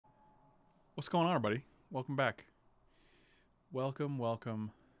What's going on, everybody? Welcome back. Welcome, welcome,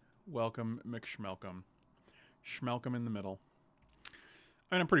 welcome, McSchmelcom. Schmelcom in the middle.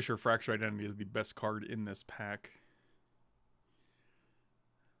 I mean, I'm pretty sure Fractured Identity is the best card in this pack.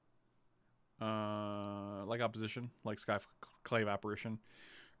 Like Opposition, like Skyclave Apparition.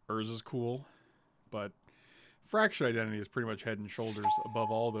 Urza's cool, but Fractured Identity is pretty much head and shoulders above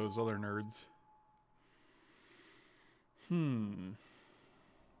all those other nerds.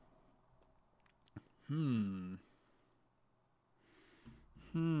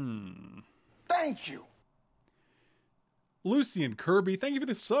 Thank you. Lucian Kirby, thank you for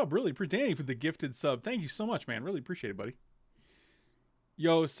the sub. Really appreciate Danny for the gifted sub. Thank you so much, man. Really appreciate it, buddy.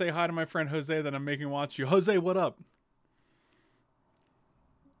 Yo, say hi to my friend Jose that I'm making watch you. Jose, what up?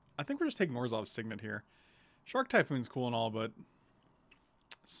 I think we're just taking Orzhov's Signet here. Shark Typhoon's cool and all, but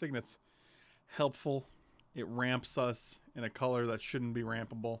Signet's helpful. It ramps us in a color that shouldn't be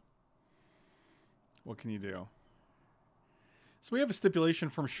rampable. What can you do? So we have a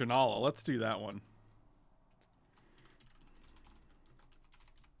stipulation from Shanala. Let's do that one.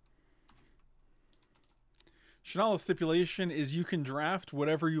 Shanala's stipulation is you can draft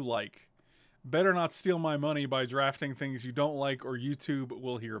whatever you like. Better not steal my money by drafting things you don't like or YouTube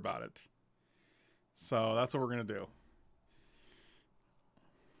will hear about it. So that's what we're going to do.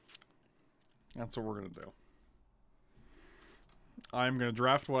 That's what we're going to do. I'm going to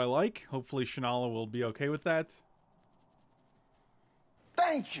draft what I like. Hopefully Shanala will be okay with that.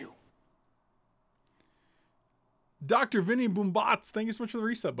 Thank you. Dr. Vinny Boombots, thank you so much for the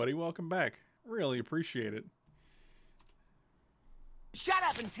reset, buddy. Welcome back. Really appreciate it. Shut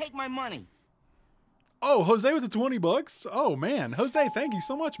up and take my money. Oh, Jose with the 20 bucks. Oh, man. Jose, thank you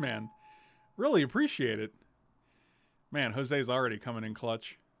so much, man. Really appreciate it. Man, Jose's already coming in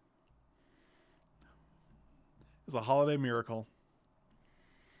clutch. It's a holiday miracle.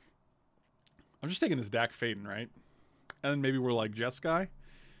 I'm just taking this Dak Faden, right? And then maybe we're like Jeskai.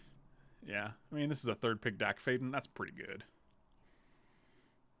 Yeah. I mean, this is a third pick Dak Faden. That's pretty good.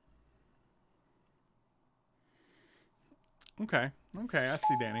 Okay. Okay, I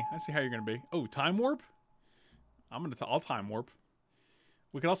see, Danny. I see how you're going to be. Oh, Time Warp? I'll Time Warp.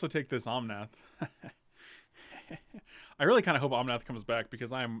 We could also take this Omnath. I really kind of hope Omnath comes back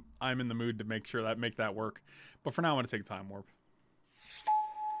because I'm in the mood to make that work. But for now, I'm going to take Time Warp.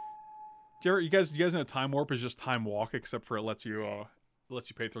 You guys know Time Warp is just Time Walk, except for it lets you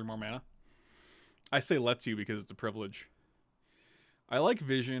pay 3 more mana. I say lets you because it's a privilege. I like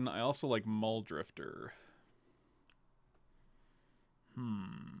Vision. I also like Muldrifter. I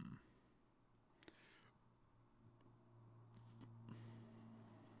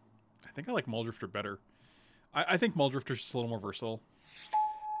think I like Muldrifter better. I think Muldrifter's just a little more versatile.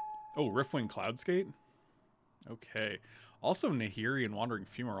 Oh, Riftwing Cloudskate? Okay. Also Nahiri and Wandering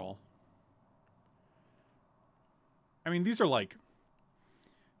Fumarole. I mean, these are like...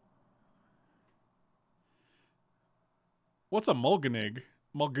 What's a Mulgunig?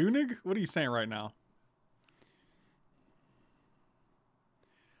 Mulgunig? What are you saying right now?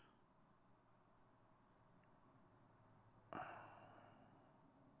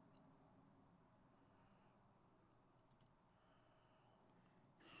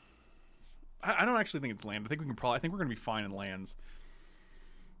 I don't actually think it's land. I think we're going to be fine in lands.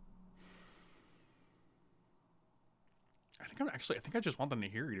 I think I just want the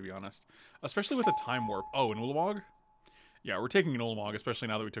Nahiri, to be honest. Especially with a Time Warp. Oh, an Ulamog? Yeah, we're taking an Ulamog, especially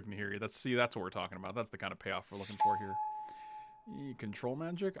now that we took Nahiri. That's what we're talking about. That's the kind of payoff we're looking for here. Control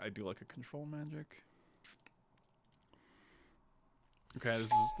Magic? I do like a Control Magic. Okay, this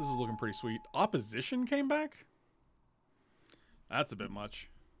is looking pretty sweet. Opposition came back? That's a bit much.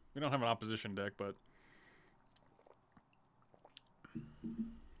 We don't have an opposition deck, but...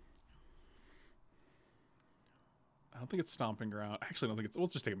 I don't think it's Stomping Ground. Actually, I don't think it's... We'll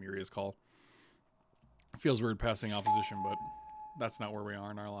just take a Miria's Call. It feels weird passing opposition, but that's not where we are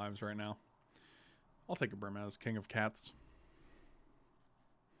in our lives right now. I'll take a Burmaz, King of Cats.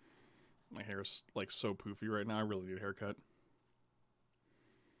 My hair's, like, so poofy right now. I really need a haircut.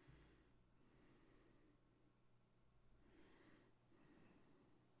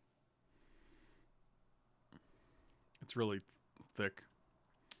 It's really thick.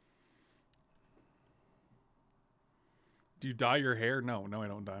 Do you dye your hair? No, I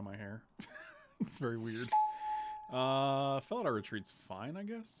don't dye my hair. It's very weird. Felidar Retreat's fine, I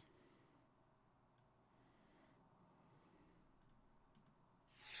guess.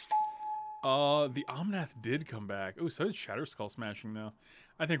 The Omnath did come back. Oh, so did Shatter Skull Smashing, though.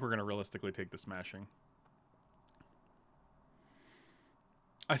 I think we're going to realistically take the Smashing.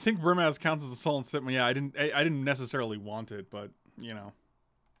 I think Burmaz counts as a Soul and Sip. Yeah, I didn't necessarily want it, but, you know.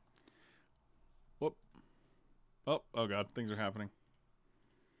 Oh god, things are happening.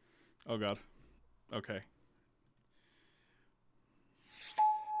 Oh god. Okay.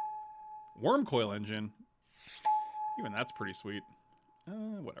 Worm coil engine. Even that's pretty sweet.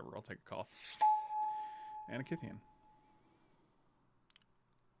 Whatever, I'll take a call. And a Kithian.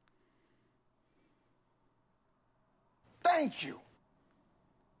 Thank you.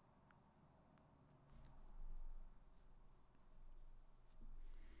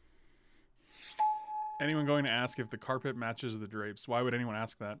 Anyone going to ask if the carpet matches the drapes? Why would anyone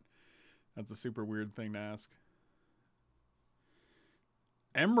ask that? That's a super weird thing to ask.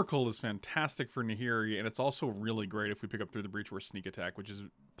 Emrakul is fantastic for Nahiri, and it's also really great if we pick up Through the Breach or Sneak Attack, which is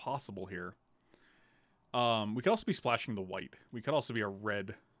possible here. We could also be splashing the white. We could also be a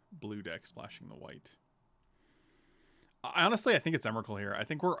red-blue deck splashing the white. Honestly, I think it's Emrakul here. I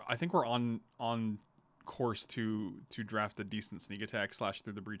think we're on course to draft a decent Sneak Attack /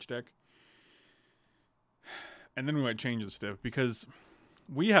 Through the Breach deck. And then we might change the stip, because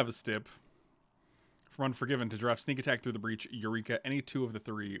we have a stip from Unforgiven to draft Sneak Attack, Through the Breach, Eureka. Any two of the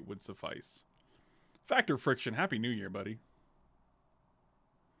three would suffice. Factor Friction. Happy New Year, buddy.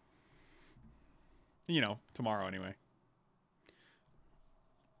 You know, tomorrow anyway.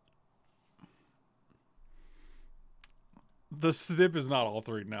 The stip is not all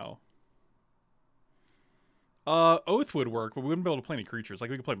three, no. Oath would work, but we wouldn't be able to play any creatures. Like,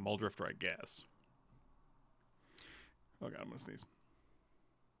 we could play Muldrifter, I guess. Oh god, I'm gonna sneeze.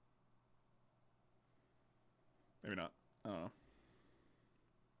 Maybe not. I don't know.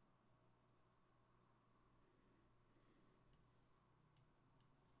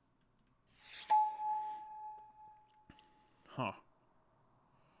 Huh.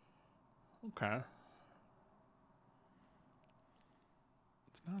 Okay.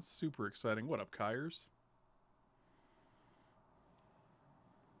 It's not super exciting. What up, Kyers?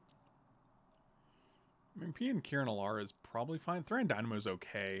 I mean, P and Kieran Alara is probably fine. Thran Dynamo is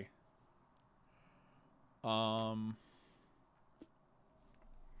okay. It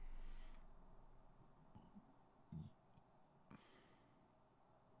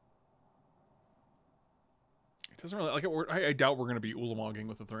doesn't really like it. I doubt we're going to be Ulamogging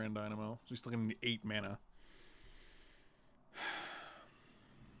with the Thran Dynamo. So he's still going to need 8 mana.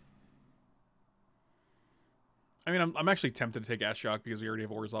 I mean, I'm actually tempted to take Ashiok because we already have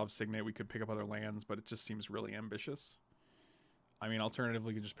Orzhov's Signet. We could pick up other lands, but it just seems really ambitious. I mean, alternatively,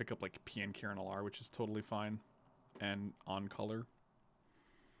 we could just pick up like PN Kieran Alar, which is totally fine, and on color.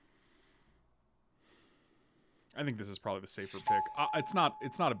 I think this is probably the safer pick. It's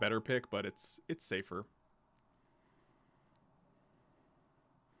not a better pick, but it's safer.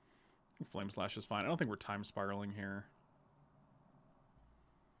 I think Flame Slash is fine. I don't think we're time spiraling here.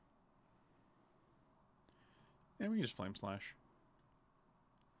 Yeah, we can just Flame Slash.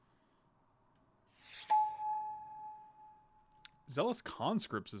 Zealous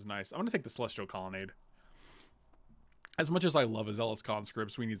Conscripts is nice. I'm going to take the Celestial Colonnade. As much as I love a Zealous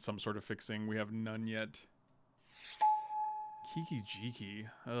Conscripts, we need some sort of fixing. We have none yet. Kiki Jiki.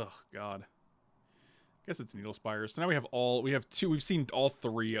 Oh, God. I guess it's Needle Spire. So now we've seen all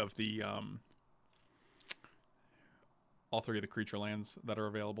three of the creature lands that are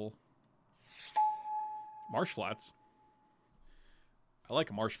available. Marsh Flats. I like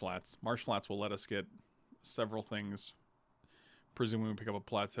Marsh Flats. Marsh Flats will let us get several things. Presumably we pick up a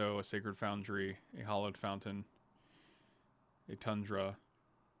Plateau, a Sacred Foundry, a Hollowed Fountain, a Tundra.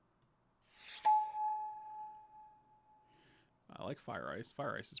 I like Fire Ice.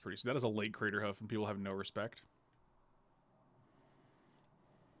 Fire Ice is pretty... That is a late Crater Hoof and people have no respect.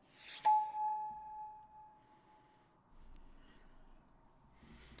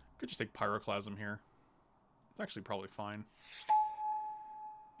 Could just take Pyroclasm here. It's actually probably fine.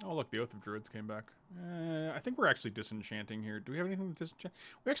 Oh, look, the Oath of Druids came back. I think we're actually disenchanting here. Do we have anything to disenchant?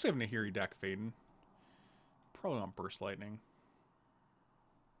 We actually have Nahiri Dak Faden. Probably on Burst Lightning.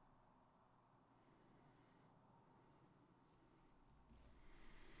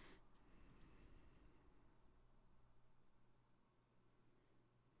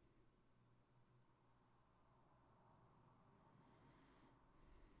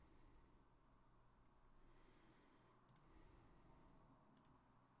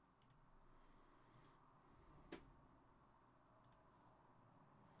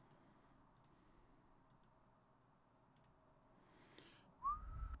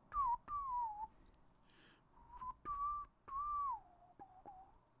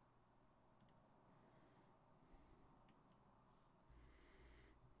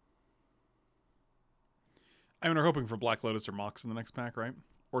 I mean, we're hoping for Black Lotus or Mox in the next pack, right?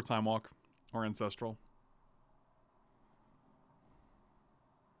 Or Time Walk. Or Ancestral.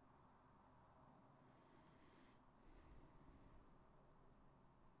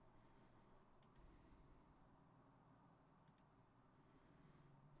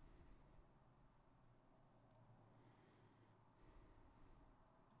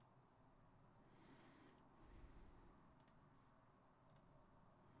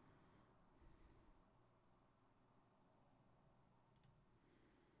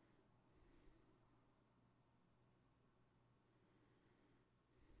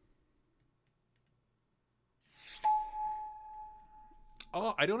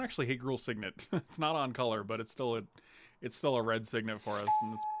 Oh, I don't actually hate Gruul Signet. It's not on color, but it's still a red Signet for us,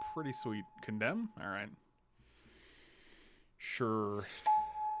 and it's pretty sweet. Condemn? Alright. Sure.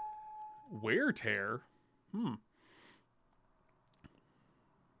 Wear Tear?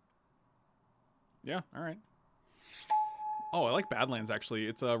 Yeah, alright. Oh, I like Badlands, actually.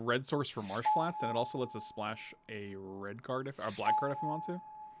 It's a red source for Marsh Flats, and it also lets us splash a red card, or a black card if we want to.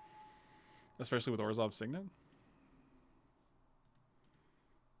 Especially with Orzhov Signet.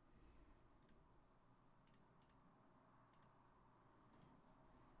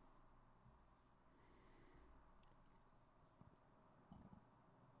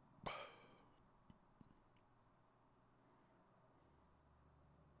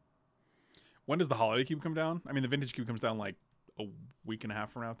 When does the holiday cube come down? I mean, the vintage cube comes down like a week and a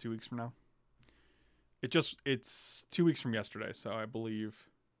half from now, 2 weeks from now. It's 2 weeks from yesterday, so I believe.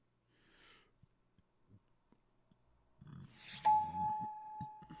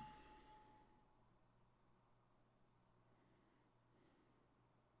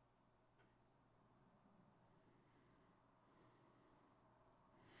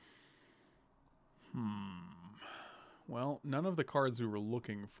 Well, none of the cards we were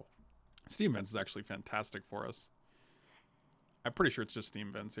looking for. Steam Vents is actually fantastic for us. I'm pretty sure it's just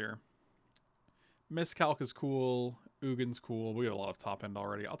Steam Vents here. Miscalc is cool. Ugin's cool. We have a lot of top end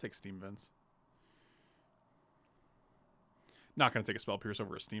already. I'll take Steam Vents. Not going to take a Spell Pierce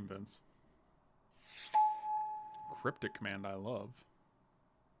over a Steam Vents. Cryptic Command I love.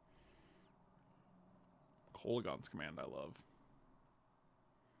 Kolaghan's Command I love.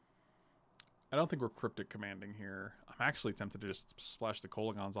 I don't think we're Cryptic Commanding here. I'm actually tempted to just splash the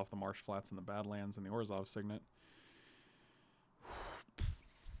Kolaghans off the Marsh Flats and the Badlands and the Orzhov Signet.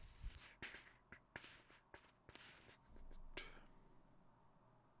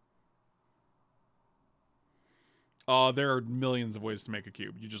 There are millions of ways to make a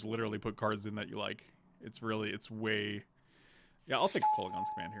cube. You just literally put cards in that you like. It's way... Yeah, I'll take a Kolaghan's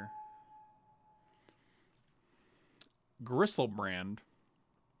Command here. Gristlebrand.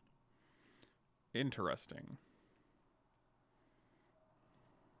 Interesting.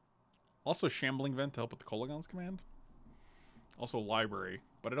 Also Shambling Vent to help with the Kolaghan's Command. Also Library,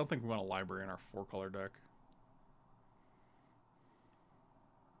 but I don't think we want a Library in our 4-color deck.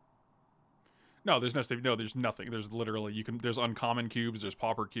 No, there's nothing. There's literally there's uncommon cubes, there's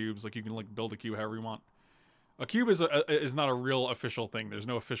pauper cubes, like you can like build a cube however you want. A cube is not a real official thing. There's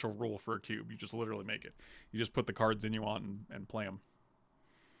no official rule for a cube. You just literally make it. You just put the cards in you want and play them.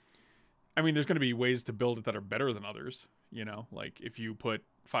 I mean, there's going to be ways to build it that are better than others, you know? Like, if you put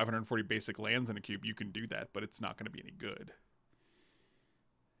 540 basic lands in a cube, you can do that, but it's not going to be any good.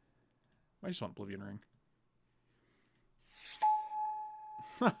 I just want Oblivion Ring.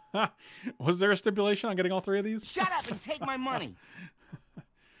 Was there a stipulation on getting all 3 of these? Shut up and take my money!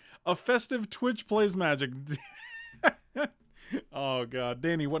 A festive Twitch plays Magic. Oh, God.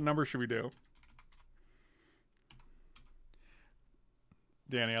 Danny, what number should we do?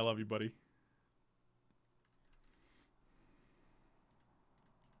 Danny, I love you, buddy.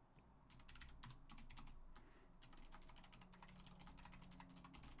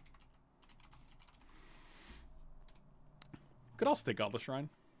 Could also take Godless Shrine.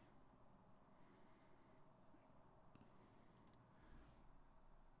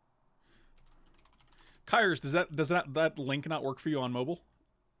 Kyers, does that link not work for you on mobile?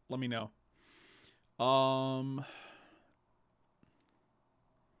 Let me know.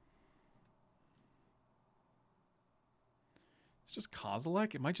 It's just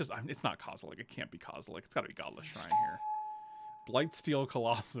Kozilek? It might just... it's not Kozilek. It can't be Kozilek. It's got to be Godless Shrine here. Blightsteel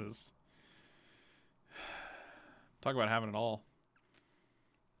Colossus. Talk about having it all.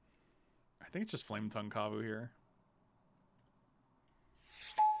 I think it's just Flame Tongue Kavu here.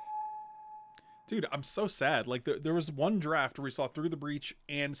 Dude, I'm so sad. Like, there was one draft where we saw Through the Breach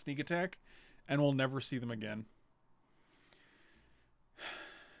and Sneak Attack, and we'll never see them again.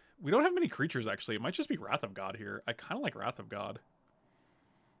 We don't have many creatures, actually. It might just be Wrath of God here. I kind of like Wrath of God.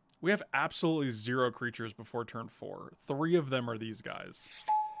 We have absolutely 0 creatures before turn 4. 3 of them are these guys.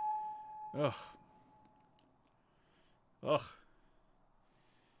 Ugh. Ugh.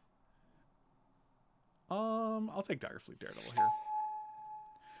 I'll take Direfleet Daredevil here.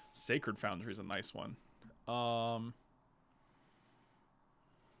 Sacred Foundry is a nice one.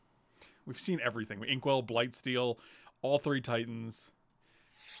 We've seen everything. Inkwell, Blightsteel, all 3 Titans,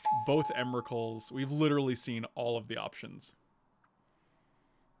 both Emrakuls. We've literally seen all of the options.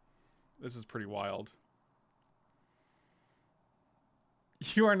 This is pretty wild.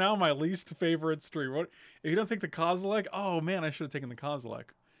 You are now my least favorite stream. What if you don't take the Kozilek? Oh man, I should have taken the Kozilek.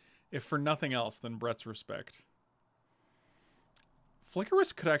 If for nothing else than Brett's respect.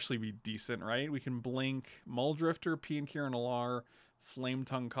 Flickerwisp could actually be decent, right? We can blink Muldrifter, Piankir and Alar, Flame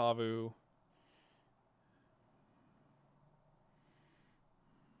Tongue Kavu.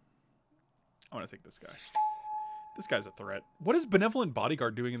 I want to take this guy. This guy's a threat. What is Benevolent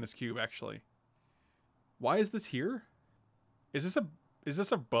Bodyguard doing in this cube, actually? Why is this here? Is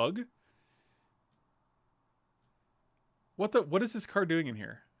this a bug? What is this card doing in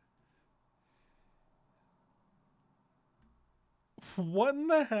here? What in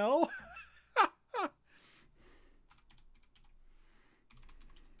the hell?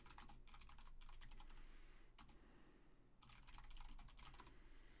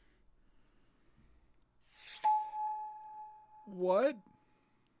 What?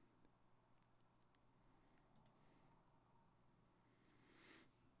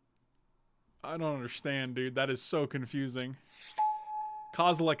 I don't understand, dude. That is so confusing.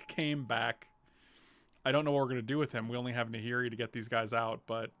 Kozilek came back. I don't know what we're going to do with him. We only have Nahiri to get these guys out,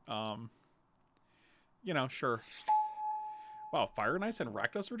 but, you know, sure. Wow, Fire and Ice and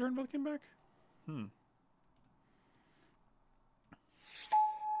Rakdos Return both came back?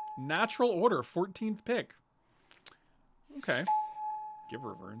 Natural Order, 14th pick. Okay. Give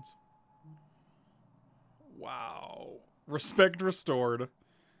Reverns. Wow. Respect restored.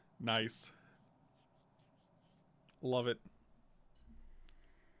 Nice. Love it.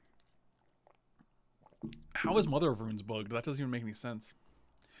 How is Mother of Runes bugged? That doesn't even make any sense.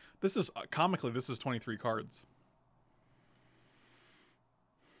 This is, comically, this is 23 cards.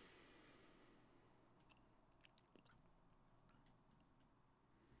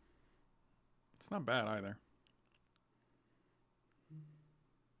 It's not bad either.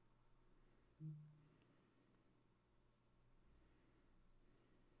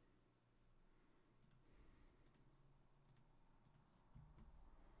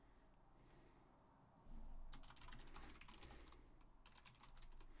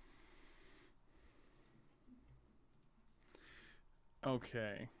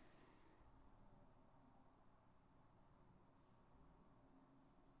 Okay.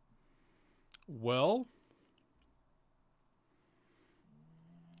 Well,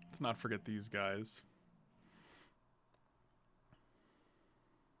 let's not forget these guys.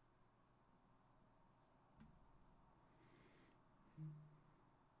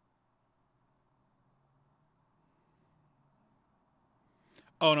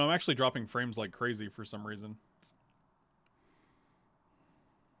 Oh no, I'm actually dropping frames like crazy for some reason.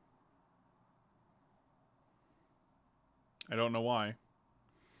 I don't know why.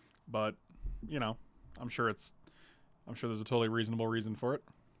 But, you know, I'm sure there's a totally reasonable reason for it.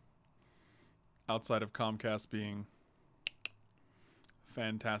 Outside of Comcast being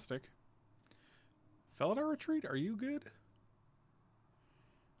fantastic. Felidar Retreat, are you good?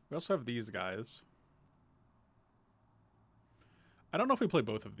 We also have these guys. I don't know if we play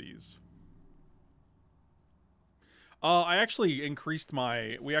both of these. I actually increased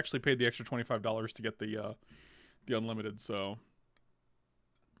my... We actually paid the extra $25 to get the unlimited, so...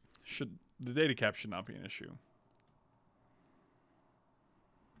 The data cap should not be an issue.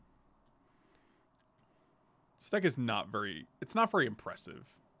 This deck is not very... It's not very impressive.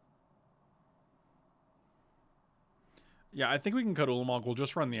 Yeah, I think we can go to Ulamog. We'll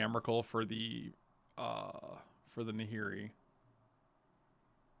just run the Emrakul for the Nahiri.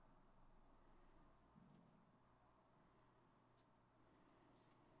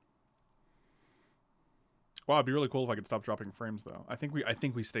 Wow, it'd be really cool if I could stop dropping frames, though. I think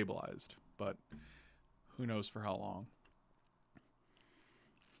we stabilized, but who knows for how long.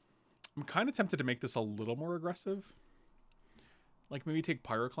 I'm kind of tempted to make this a little more aggressive. Like, maybe take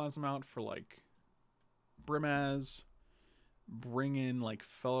Pyroclasm out for, like, Brimaz. Bring in, like,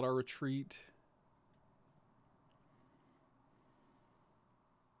 Felidar Retreat.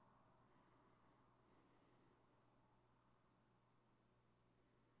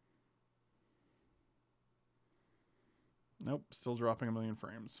 Nope, still dropping a million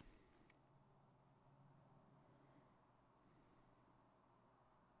frames.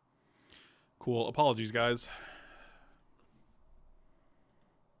 Cool. Apologies, guys.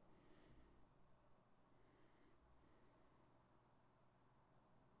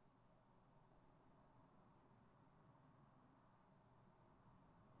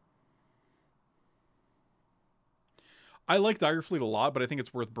 I like Dire Fleet a lot, but I think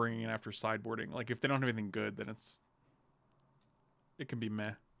it's worth bringing in after sideboarding. Like, if they don't have anything good, then it can be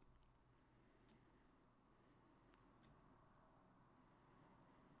meh.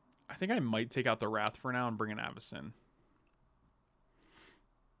 I think I might take out the Wrath for now and bring in Avacyn.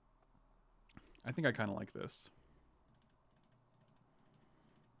 I think I kind of like this.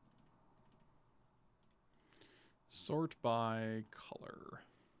 Sort by color.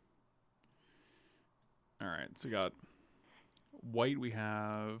 All right, so we got white. We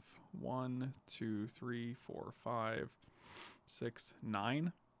have 1, 2, 3, 4, 5, 6,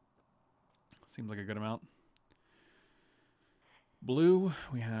 9. Seems like a good amount. Blue,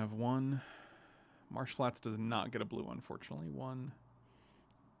 we have 1. Marsh Flats does not get a blue, unfortunately. 1,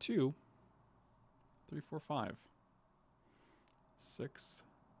 2, 3, 4, 5, 6,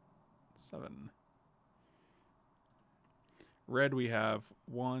 7. Red, we have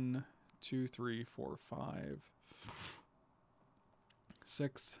 1, 2, 3, 4, 5,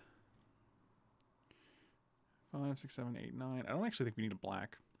 6, 5, 6, 7, 8, 9. I don't actually think we need a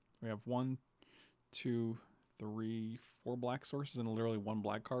black. We have 1, 2, 3, 4 black sources and literally 1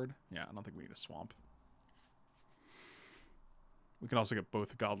 black card. Yeah, I don't think we need a swamp. We can also get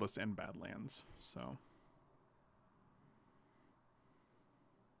both Godless and Badlands, so.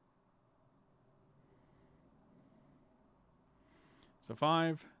 So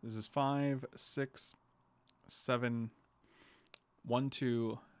 5, this is 5, 6, 7, 1,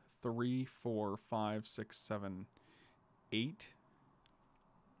 2, 3, 4, 5, 6, 7, 8. 3,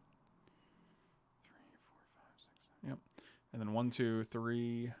 4, 5, 6, 7. Yep. And then 1, 2,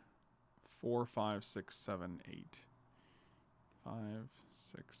 3, 4, 5, 6, 7, 8. 5,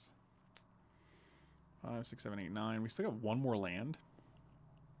 6, 5, 6, 7, 8, 9. We still got 1 more land.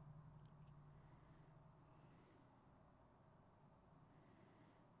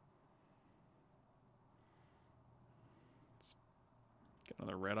 Let's get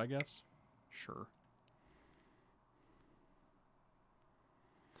another red, I guess. Sure.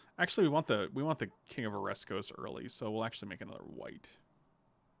 Actually, we want the King of Oreskos early, so we'll actually make another white.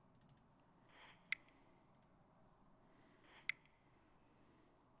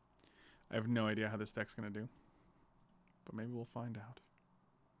 I have no idea how this deck's going to do, but maybe we'll find out.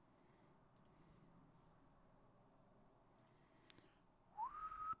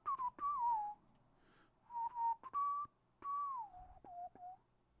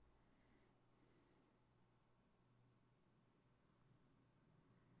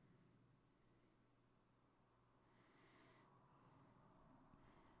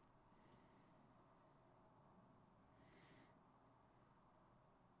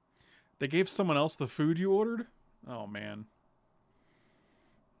 They gave someone else the food you ordered? Oh, man.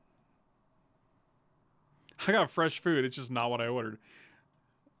 I got fresh food. It's just not what I ordered.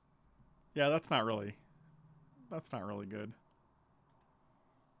 Yeah, that's not really good.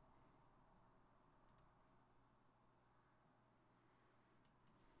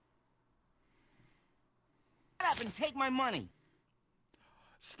 Shut up and take my money.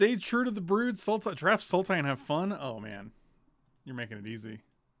 Stay true to the brood. Draft Sultai and have fun. Oh, man. You're making it easy.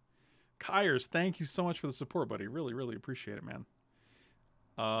 Kyers, thank you so much for the support, buddy. Really, really appreciate it, man.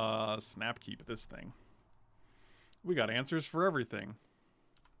 Snap keep this thing. We got answers for everything.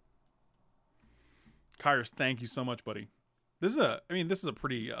 Kyers, thank you so much, buddy. This is a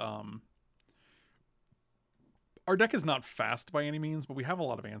pretty, our deck is not fast by any means, but we have a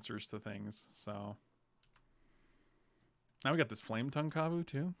lot of answers to things, so. Now we got this Flame Tongue Kabu,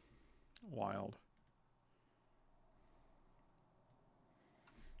 too. Wild.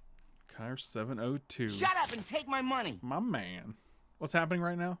 Kyre 702. Shut up and take my money. My man. What's happening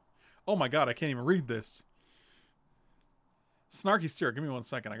right now? Oh my god, I can't even read this. Snarky Seer, give me 1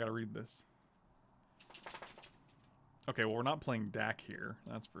 second. I gotta read this. Okay, well, we're not playing Dak here.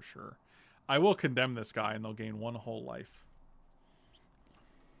 That's for sure. I will condemn this guy and they'll gain 1 whole life.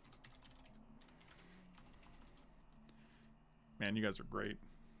 Man, you guys are great.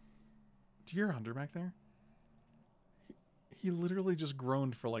 Do you hear Hunter back there? He literally just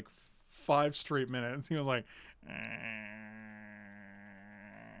groaned for like 5 straight minutes. He was like, and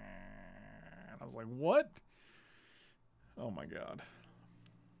I was like, what? Oh my god.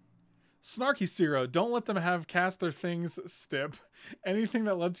 Snarky Zero, don't let them have cast their things stip. Anything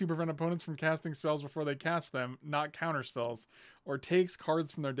that lets you prevent opponents from casting spells before they cast them, not counter spells, or takes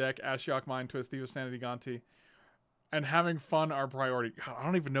cards from their deck, Ashiok Mind Twist, Thiva Sanity Ganti, and having fun are priority. God, I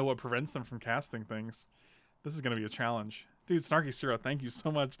don't even know what prevents them from casting things. This is going to be a challenge. Dude, Snarky Zero, thank you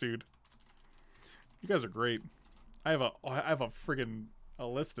so much, dude. You guys are great. I have a friggin' a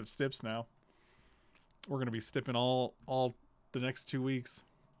list of stips now. We're going to be stipping all the next 2 weeks.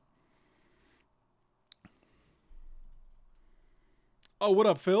 Oh, what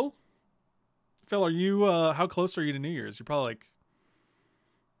up, Phil? Phil, are you, how close are you to New Year's? You're probably like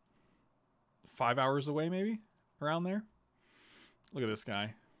 5 hours away, maybe? Around there? Look at this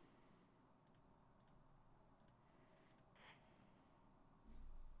guy.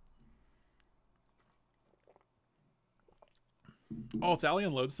 Oh,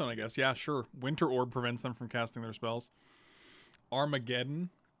 Thalian Lodestone, I guess. Yeah, sure. Winter Orb prevents them from casting their spells. Armageddon.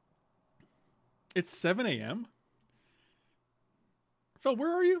 It's 7 a.m.? Phil,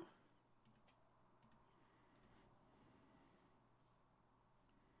 where are you?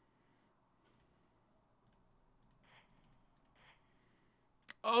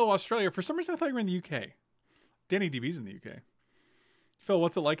 Oh, Australia. For some reason, I thought you were in the UK. Danny DB's in the UK. Phil,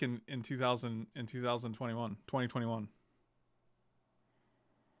 what's it like in 2021? 2021?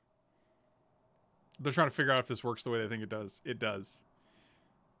 They're trying to figure out if this works the way they think it does. It does.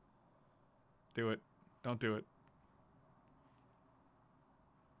 Do it. Don't do it.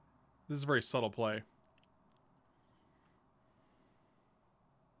 This is a very subtle play.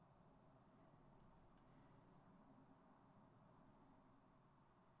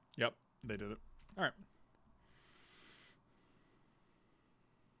 Yep, they did it. All right.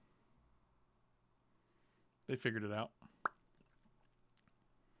 They figured it out.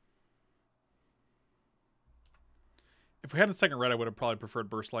 If we had a second red, I would have probably preferred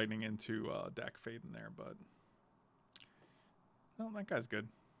Burst Lightning into Dak Fade in there, but... Well, that guy's good.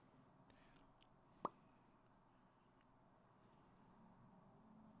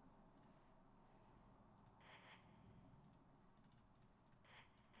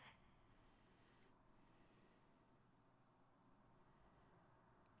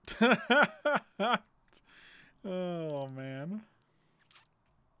 Oh, man.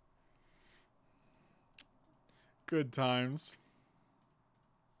 Good times.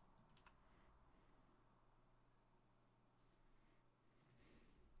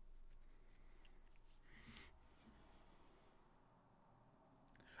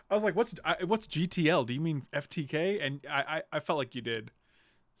 I was like, what's GTL? Do you mean FTK? And I felt like you did.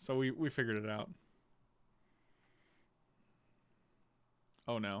 So we figured it out.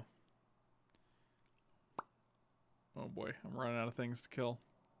 Oh, no. Oh, boy. I'm running out of things to kill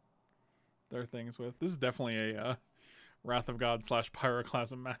their things with. This is definitely a Wrath of God /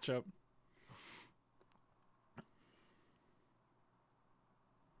 Pyroclasm matchup.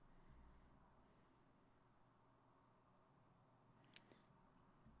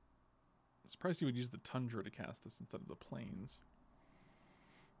 I'm surprised you would use the Tundra to cast this instead of the Plains.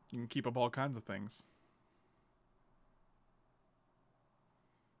 You can keep up all kinds of things.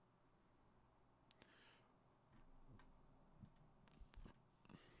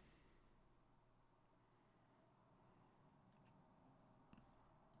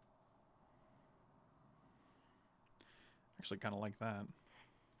 Actually kind of like that.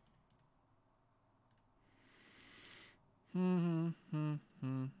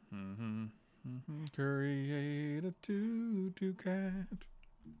 Create a tutu cat.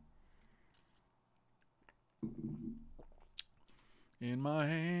 In my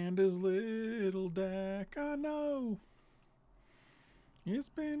hand is little Dak. I know it's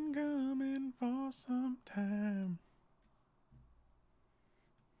been coming for some time.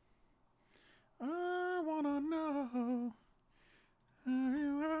 I wanna know, have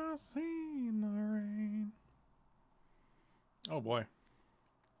you ever seen the rain? Oh boy.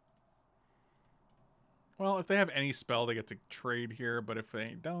 Well, if they have any spell, they get to trade here, but if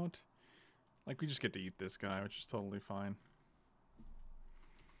they don't, like, we just get to eat this guy, which is totally fine.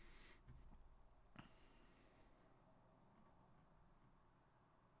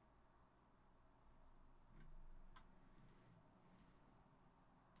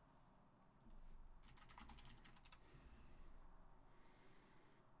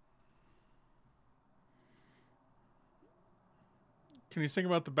 Can you sing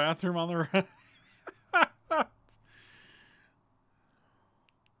about the bathroom on the right?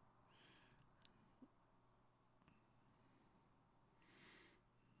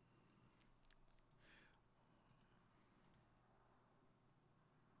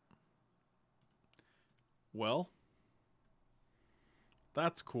 Well,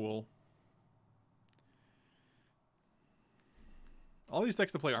 that's cool. All these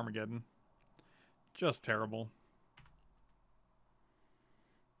decks to play Armageddon. Just terrible.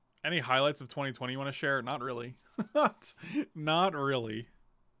 Any highlights of 2020 you want to share? Not really. Not really.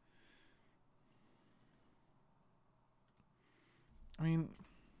 I mean...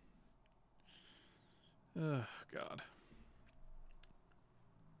 Oh, God.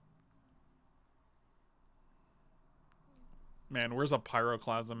 Man, where's a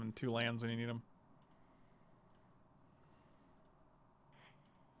Pyroclasm and 2 lands when you need them?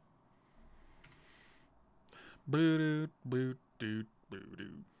 Blue doot, blue doot, blue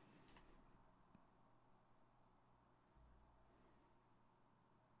doot.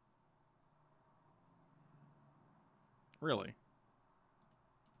 Really?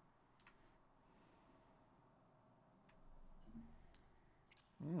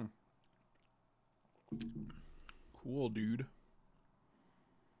 Cool, dude.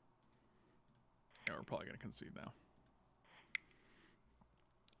 Yeah, we're probably going to concede now.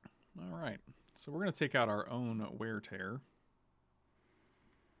 All right. So we're going to take out our own wear tear.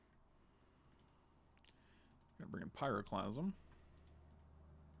 Going to bring in Pyroclasm. Going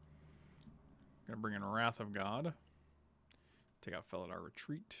to bring in Wrath of God. Take out Felidar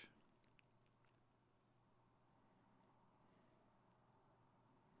Retreat.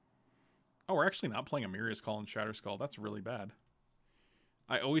 Oh, we're actually not playing Amirius Call and Shatter Skull. That's really bad.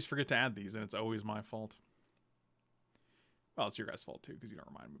 I always forget to add these, and it's always my fault. Well, it's your guys' fault, too, because you don't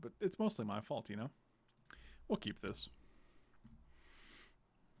remind me. But it's mostly my fault, you know? We'll keep this.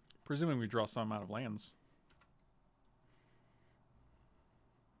 Presuming we draw some out of lands.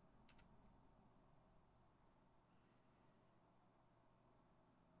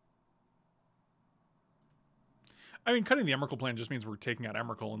 I mean, cutting the Emrakul plan just means we're taking out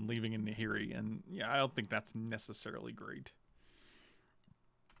Emrakul and leaving in Nahiri. And, yeah, I don't think that's necessarily great.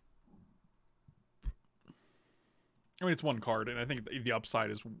 I mean, it's one card, and I think the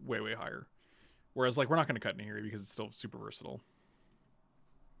upside is way, way higher. Whereas, like, we're not going to cut Nahiri because it's still super versatile.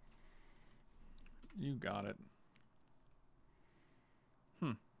 You got it.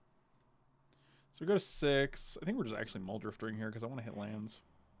 So we go to 6. I think we're just actually Muldrifting here because I want to hit lands.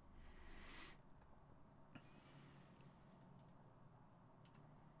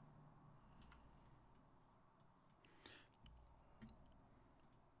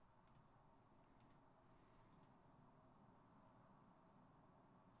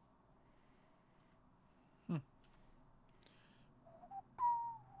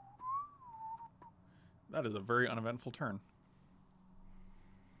 That is a very uneventful turn.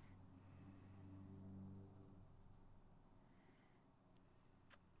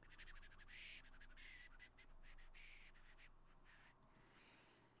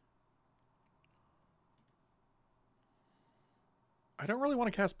 I don't really want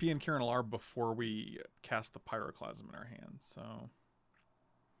to cast P and Kiran Alar before we cast the Pyroclasm in our hand, so...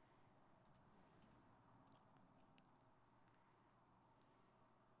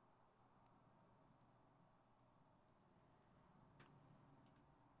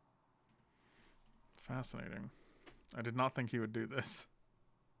 Fascinating. I did not think he would do this.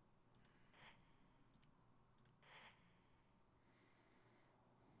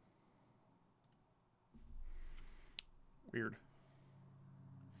 Weird.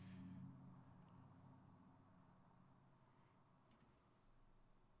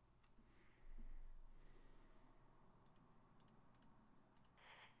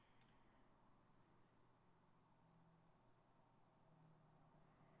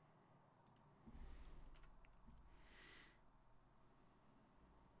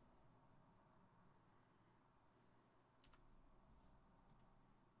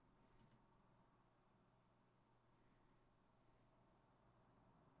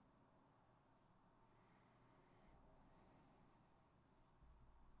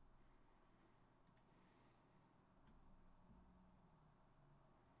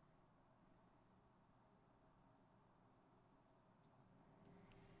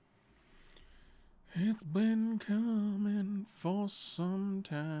 It's been coming for some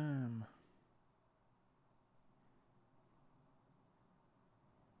time.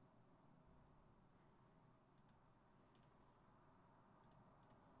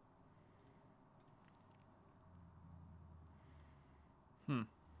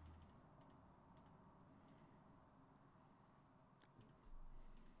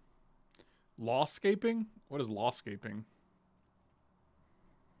 Lawscaping? What is lawscaping?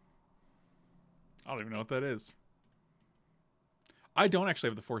 I don't even know what that is. I don't actually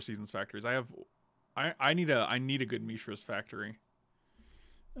have the Four Seasons factories. I need a good Mishra's factory.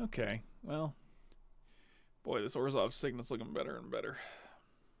 Okay, well, boy, this Orzhov Signet's looking better and better.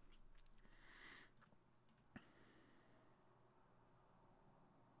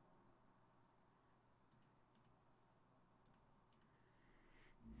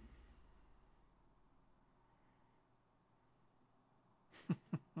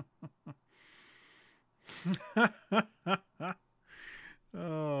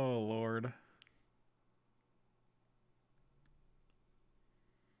 Oh, Lord.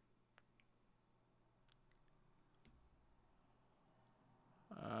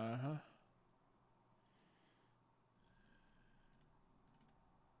 Uh-huh.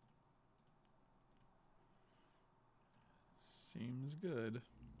 Seems good.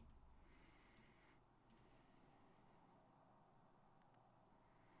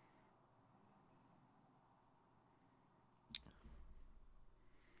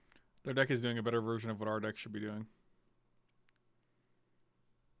 Their deck is doing a better version of what our deck should be doing.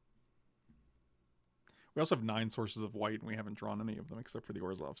 We also have 9 sources of white, and we haven't drawn any of them except for the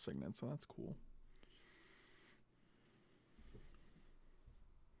Orzhov signet, so that's cool.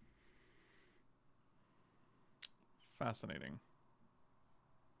 Fascinating.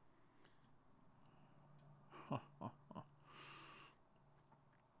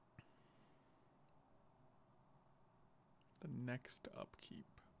 The next upkeep.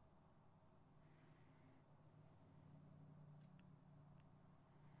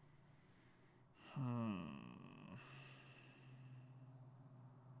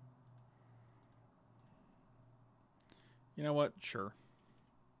 You know what? Sure.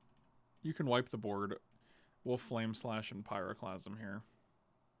 You can wipe the board. We'll Flame Slash and Pyroclasm here.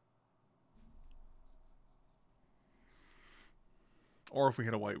 Or if we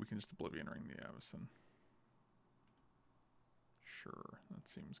hit a white, we can just Oblivion Ring the Avacyn. Sure, that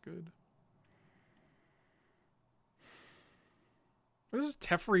seems good. This is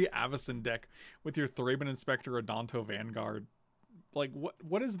Teferi Avacyn deck with your Thraben Inspector Odonto Vanguard. Like,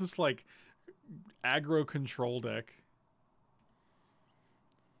 what is this, like, aggro control deck?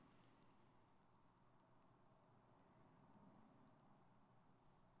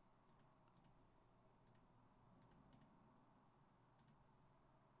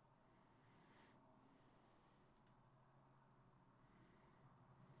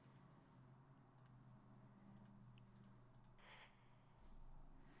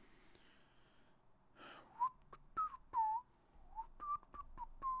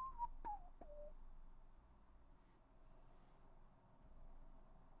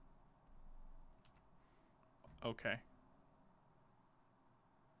 Okay.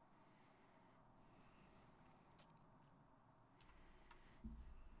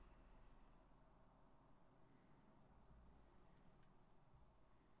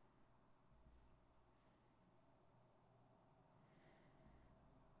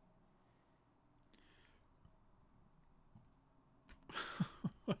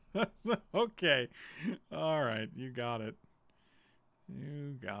 Okay. All right, you got it.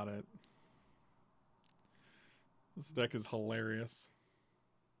 You got it. This deck is hilarious.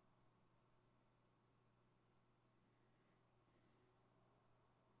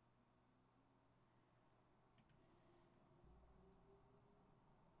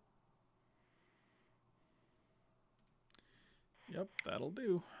 Yep, that'll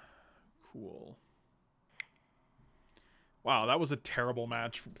do. Cool. Wow, that was a terrible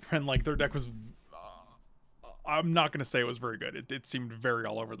match. And like their deck was... I'm not going to say it was very good. It seemed very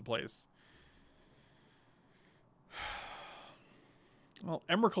all over the place. Well,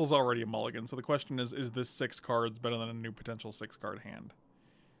 Emrakul's already a mulligan, so the question is this 6 cards better than a new potential 6-card hand?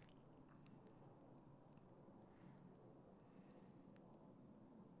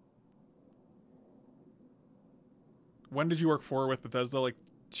 When did you work for with Bethesda? Like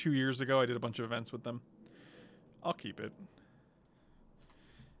 2 years ago. I did a bunch of events with them. I'll keep it.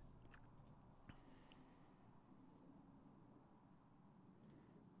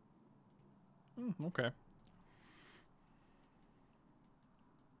 Okay.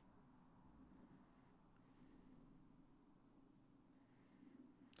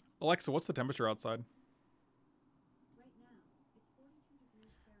 Alexa, what's the temperature outside? Right now, it's 42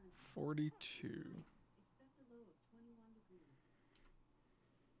 degrees Fahrenheit. 42. Expect a low of 21 degrees.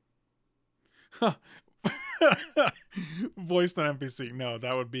 Huh. Voiced an NPC. No,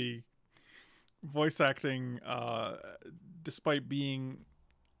 that would be voice acting, despite being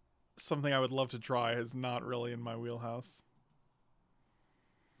something I would love to try, is not really in my wheelhouse.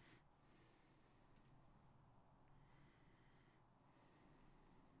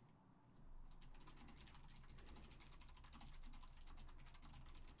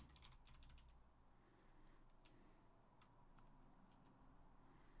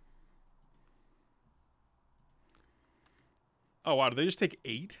 Oh, wow. Did they just take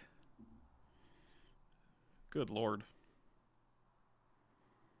 8? Good lord.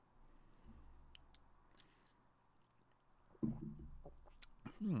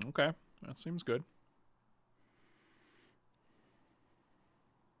 Okay. That seems good.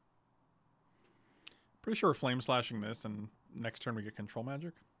 Pretty sure we're flame slashing this, and next turn we get control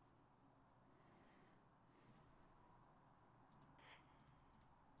magic.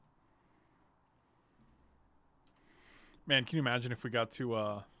 Man, can you imagine if we got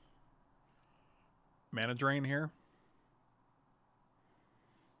to mana drain here?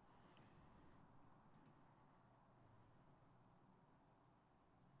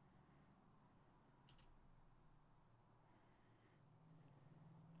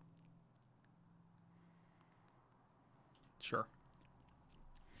 Sure.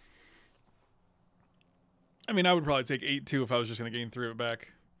 I mean, I would probably take 8 too if I was just going to gain 3 of it back.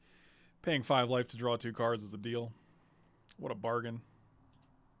 Paying 5 life to draw 2 cards is a deal. What a bargain.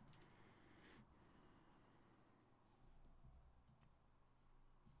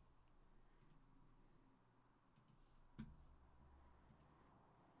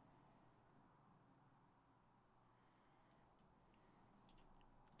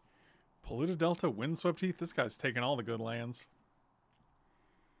 Polluted Delta, Windswept Heath. This guy's taking all the good lands.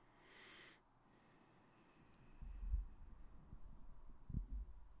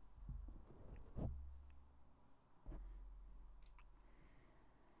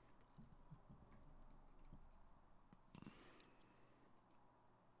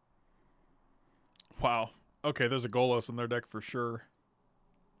 Wow. Okay, there's a Golos in their deck for sure.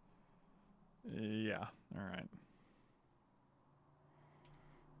 Yeah, alright.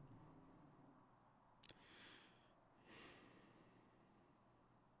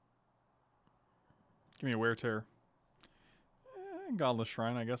 Give me a Wear Tear. Godless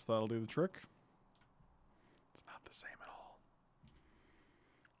Shrine, I guess that'll do the trick. It's not the same at all.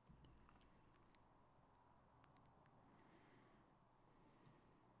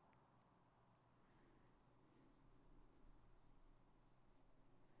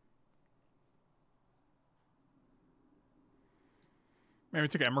 Man, we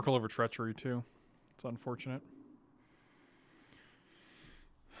took Emrakul over Treachery too. It's unfortunate.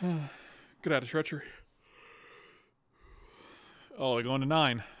 Good out of Treachery. Oh, they're going to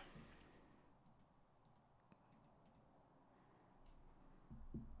 9.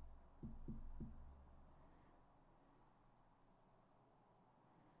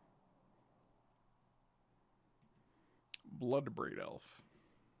 Bloodbraid Elf.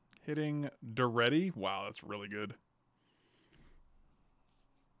 Hitting Duretti. Wow, that's really good.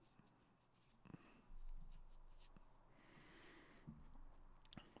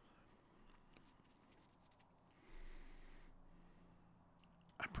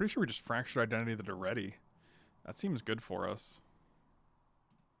 I'm pretty sure we just fractured Identity of the Duretti. That seems good for us.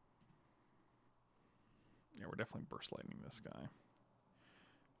 Yeah, we're definitely Burst Lightning this guy.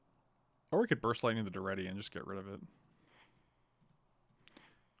 Or we could Burst Lightning the Duretti and just get rid of it.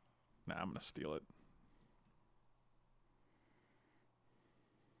 Nah, I'm going to steal it.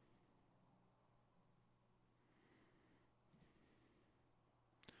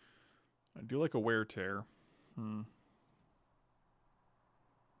 I do like a Wear Tear.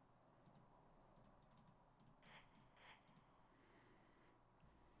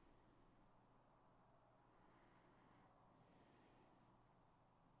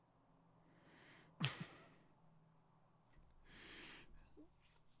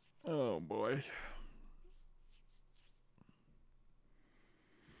 Oh boy.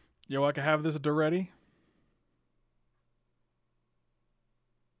 Yo, I can have this Duretti.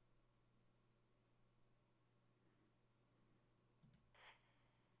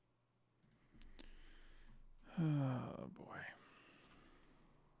 Oh boy.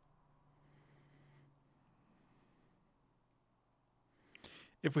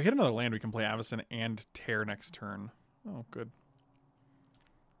 If we hit another land, we can play Avacyn and Tear next turn. Oh, good.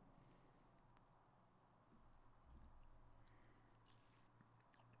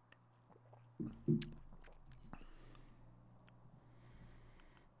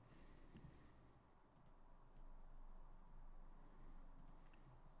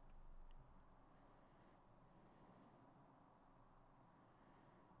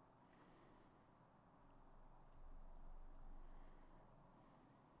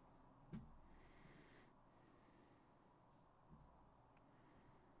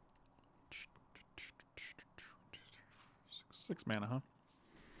 Six mana, huh?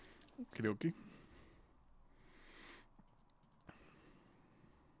 Okie dokie.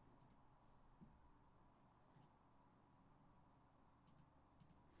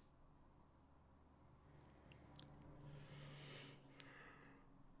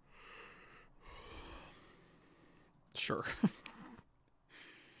 Sure.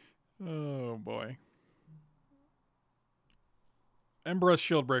 Oh boy. Embrace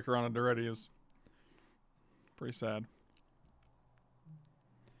Shieldbreaker on a Duretti is pretty sad.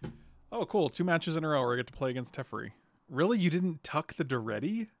 Oh, cool. 2 matches in a row where I get to play against Teferi. Really? You didn't tuck the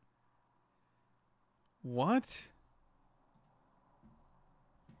Duretti? What?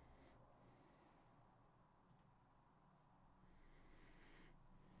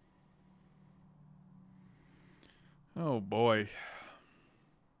 Oh boy.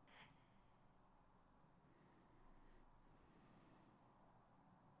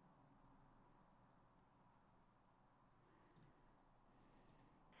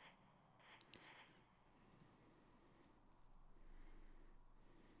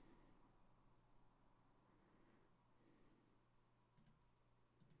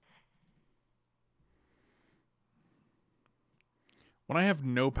 When I have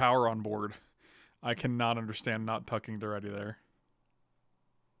no power on board, I cannot understand not tucking Duretti there.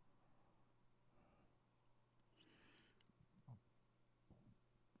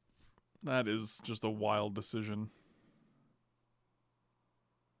 That is just a wild decision.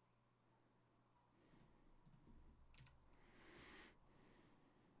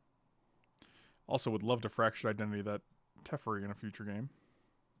 Also would love to fractured identity that Teferi in a future game.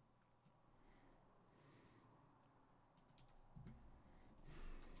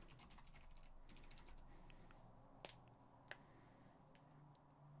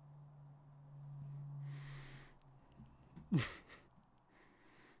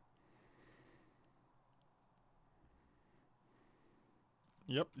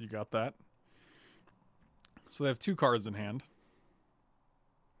 Yep, you got that. So they have 2 cards in hand.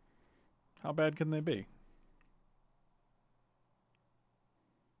 How bad can they be?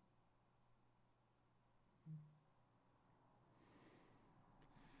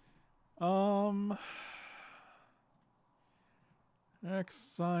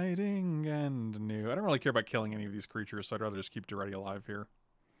 Exciting and new. I don't really care about killing any of these creatures, so I'd rather just keep Duretti alive here.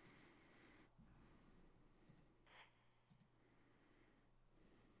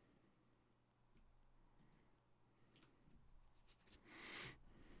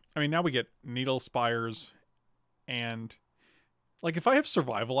 I mean, now we get Needle Spires and... Like, if I have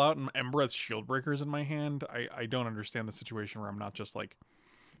Survival out and Embereth's Shieldbreakers in my hand, I don't understand the situation where I'm not just, like,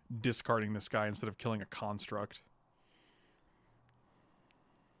 discarding this guy instead of killing a Construct.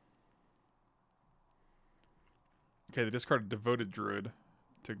 Okay, they discarded Devoted Druid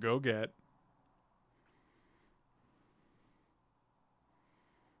to go get...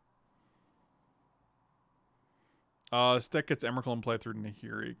 this deck gets Emrakul in play through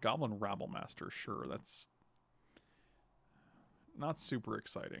Nahiri. Goblin Rabblemaster, sure, that's... not super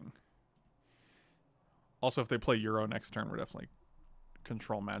exciting. Also, if they play Euro next turn, we're definitely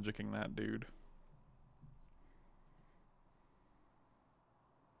control magicking that dude.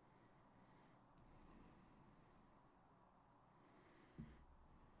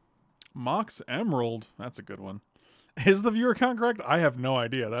 Mox Emerald. That's a good one. Is the viewer count correct? I have no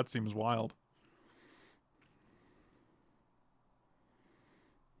idea. That seems wild.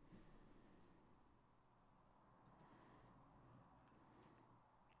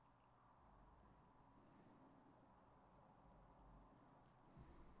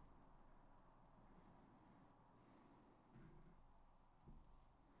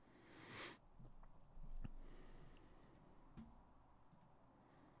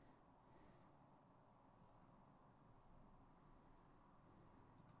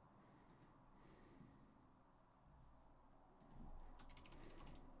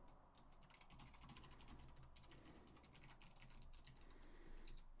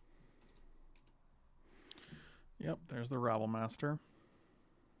 Yep, there's the Rabblemaster.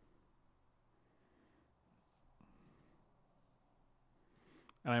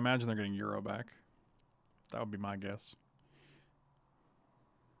 And I imagine they're getting Euro back. That would be my guess.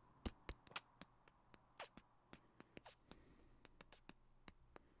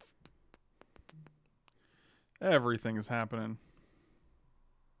 Everything is happening.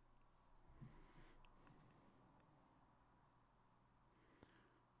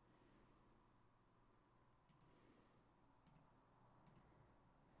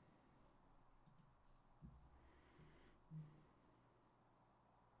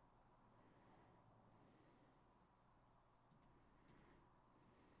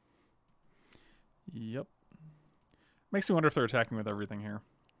 Yep. Makes me wonder if they're attacking with everything here.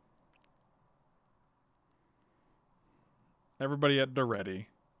 Everybody at Duretti.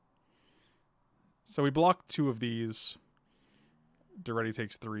 So we block 2 of these. Duretti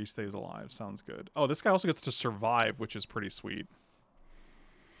takes 3, stays alive. Sounds good. Oh, this guy also gets to survive, which is pretty sweet.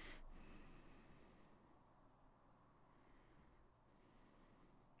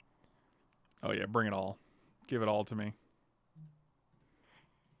 Oh yeah, bring it all. Give it all to me.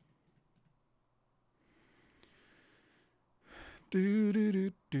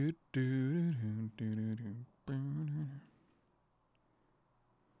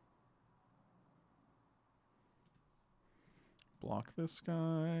 Block this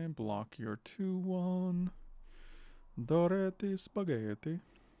guy. Block your 2/1. Duretti Spaghetti.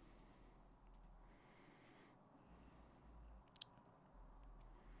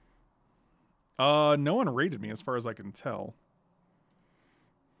 No one raided me as far as I can tell.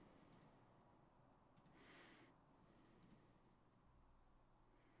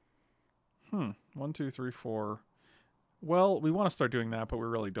 One, two, three, four. Well, we want to start doing that, but we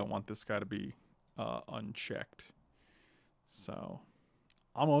really don't want this guy to be unchecked. So,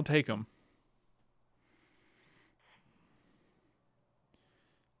 I'm going to take him.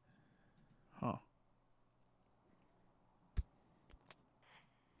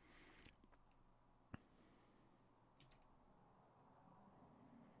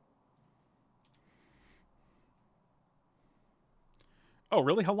 Oh,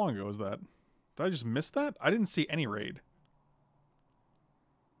 really? How long ago was that? Did I just miss that? I didn't see any raid.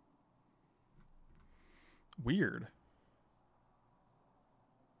 Weird.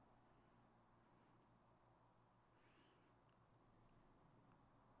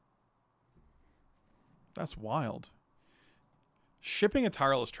 That's wild. Shipping a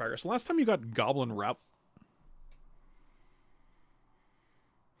tireless tracker. So last time you got Goblin Route.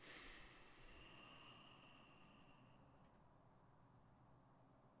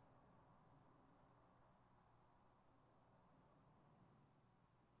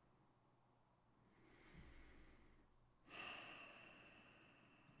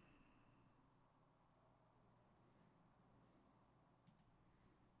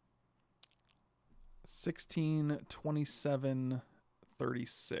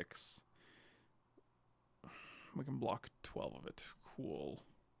 $16.27.36. We can block 12 of it. Cool.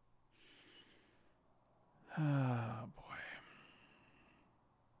 Ah, boy.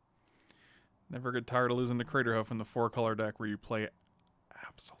 Never get tired of losing to Craterhoof in the 4-color deck where you play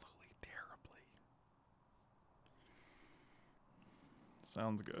absolutely terribly.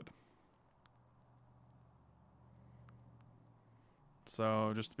 Sounds good.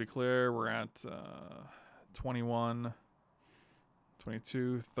 So, just to be clear, we're at 21,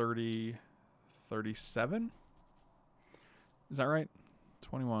 22, 30, 37. Is that right?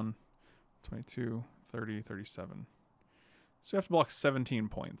 21, 22, 30, 37. So we have to block 17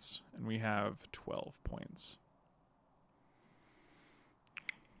 points, and we have 12 points.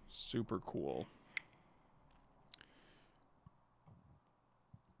 Super cool.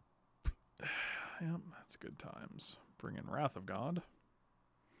 Yep, that's good times. Bring in Wrath of God.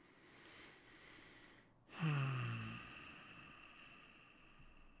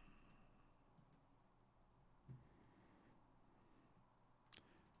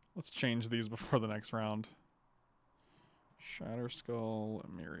 Let's change these before the next round. Shatter Skull,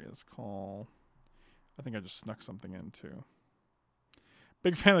 Amiria's Call. I think I just snuck something in too.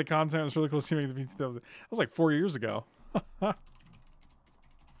 Big fan of the content. It's really cool seeing the PT. That was like 4 years ago.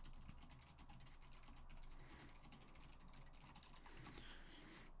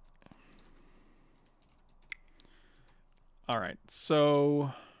 All right,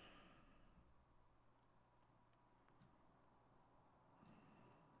 so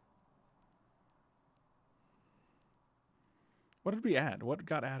what did we add? What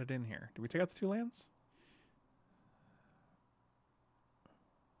got added in here? Did we take out the 2 lands?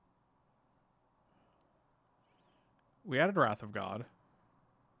 We added Wrath of God.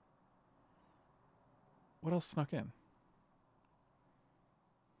 What else snuck in?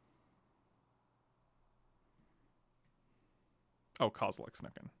 Oh, Kozilek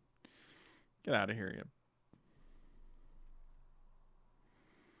snuck in. Get out of here, you.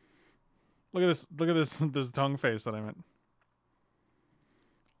 Look at this. Look at this. This tongue face that I meant.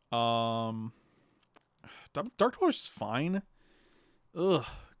 Dark Dweller's fine. Ugh,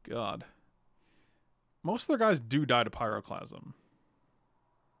 God. Most of their guys do die to Pyroclasm.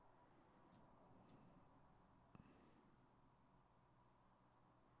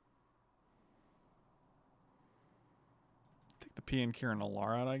 Take the P and Kieran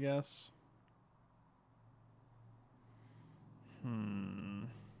Alar out, I guess.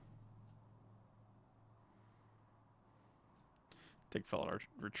 Take Fellow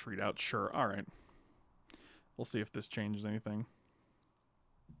Retreat out. Sure. All right. We'll see if this changes anything.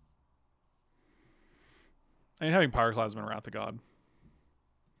 I mean, having Pyroclasm and Wrath of God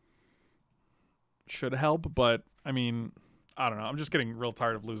should help, but, I mean, I don't know. I'm just getting real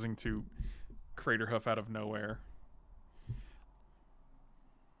tired of losing to Craterhoof out of nowhere.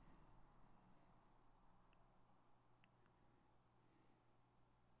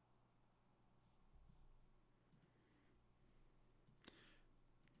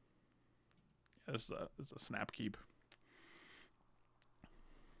 This is a snap keep.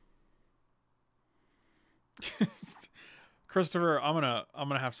 Christopher, I'm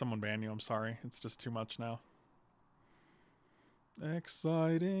gonna have someone ban you. I'm sorry. It's just too much now.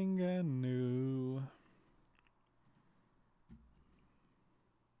 Exciting and new.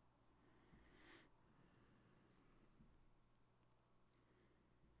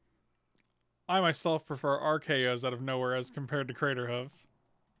 I myself prefer RKOs out of nowhere as compared to Craterhoof.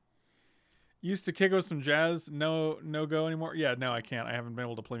 Used to kick with some jazz. No go anymore. Yeah, no, I can't. I haven't been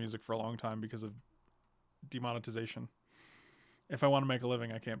able to play music for a long time because of demonetization. If I want to make a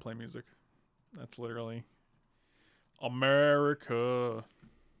living, I can't play music. That's literally America.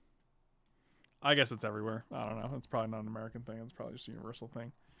 I guess it's everywhere. I don't know. It's probably not an American thing. It's probably just a universal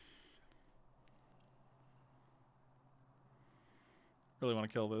thing. Really want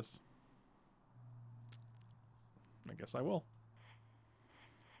to kill this. I guess I will.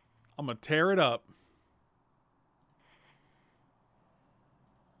 I'm gonna tear it up.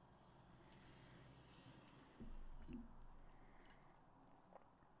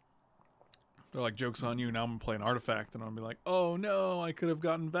 They're like, joke's on you. Now I'm gonna play an artifact, and I'll be like, oh no, I could have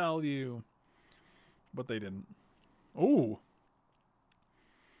gotten value, but they didn't. Ooh.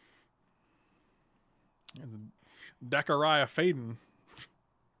 Dekaria Faden.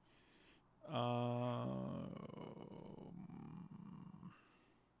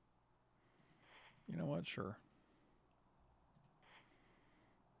 You know what? Sure.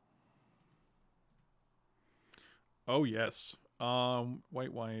 Oh yes.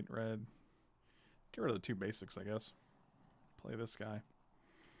 White, white, red. Get rid of the two basics, I guess. Play this guy.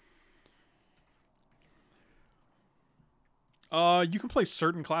 You can play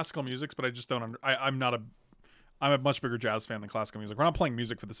certain classical musics, but I just don't. I'm a much bigger jazz fan than classical music. We're not playing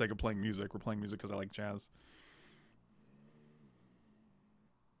music for the sake of playing music. We're playing music because I like jazz.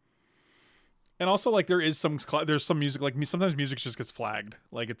 And also, like, there's some music, like, sometimes music just gets flagged.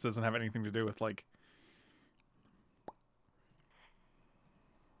 Like, it doesn't have anything to do with, like...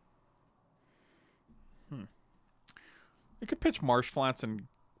 We could pitch Marsh Flats and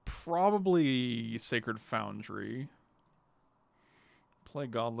probably Sacred Foundry. Play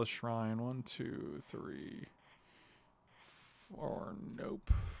Godless Shrine. 1, 2, 3, 4.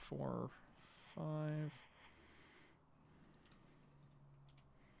 Nope. 4, 5.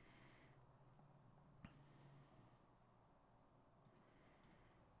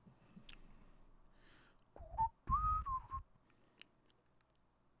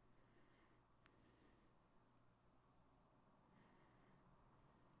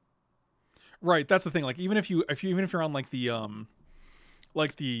 Right, that's the thing. Like, even if you're on like the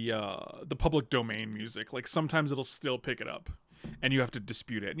public domain music, like sometimes it'll still pick it up, and you have to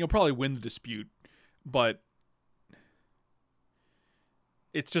dispute it, and you'll probably win the dispute, but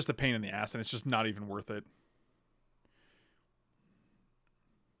it's just a pain in the ass, and it's just not even worth it.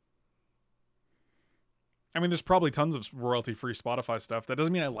 I mean, there's probably tons of royalty-free Spotify stuff. That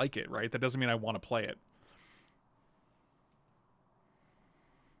doesn't mean I like it, right? That doesn't mean I want to play it.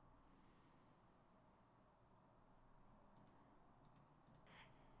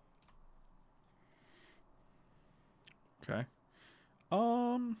 Okay.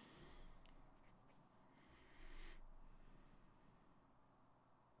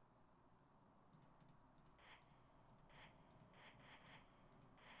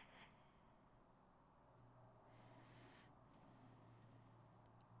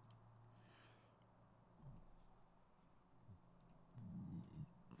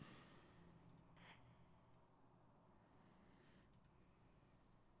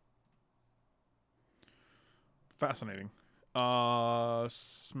 Fascinating.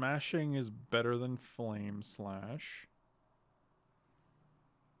 Smashing is better than Flame Slash.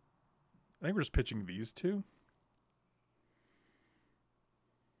 I think we're just pitching these two.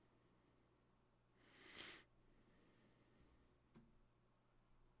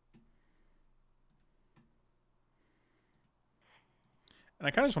 And I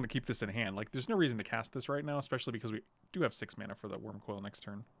kind of just want to keep this in hand. Like, there's no reason to cast this right now, especially because we do have 6 mana for that Worm Coil next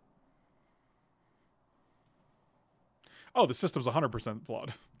turn. Oh, the system's 100%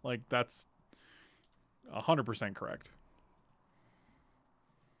 flawed. Like, that's 100% correct.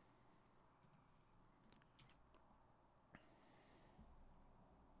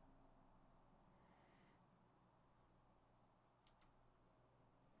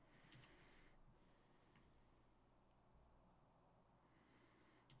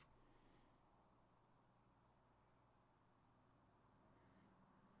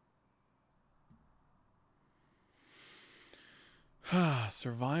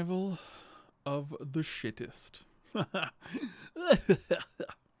 Survival of the shittest.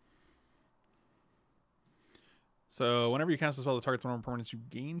 So, whenever you cast a spell that targets one of permanents, you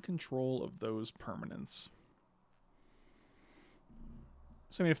gain control of those permanents.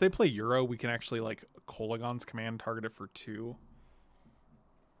 So, I mean, if they play Euro, we can actually, like, Kolagon's command target it for 2.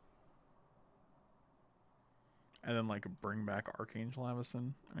 And then, like, bring back Archangel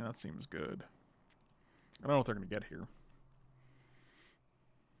Avacyn. I mean, that seems good. I don't know what they're going to get here.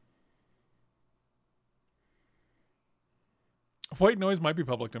 White Noise might be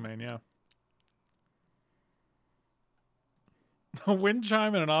public domain, yeah. A wind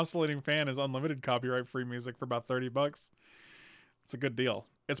chime and an oscillating fan is unlimited copyright-free music for about $30. It's a good deal.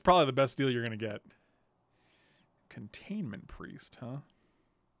 It's probably the best deal you're going to get. Containment Priest, huh?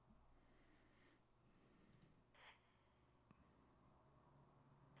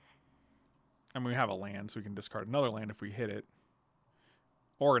 I mean, we have a land, so we can discard another land if we hit it.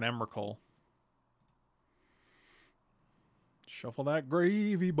 Or an Emrakul. Shuffle that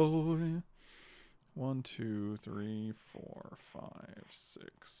gravy, boy. 1, 2, 3, 4, 5,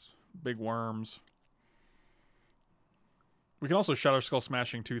 6. Big worms. We can also Shadow Skull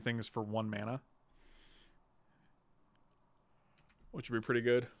Smashing 2 things for 1 mana, which would be pretty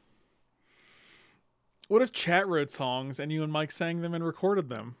good. What if chat wrote songs and you and Mike sang them and recorded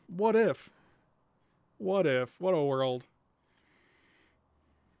them? What if? What if? What a world.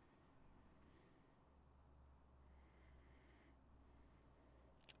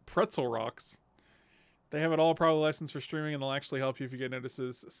 Pretzel Rocks. They have it all, probably licensed for streaming, and they'll actually help you if you get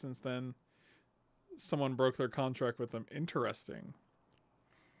notices. Since then, someone broke their contract with them. Interesting.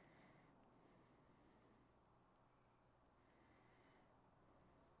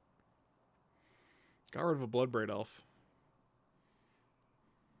 Got rid of a Bloodbraid Elf.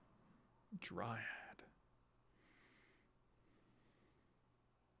 Dryad.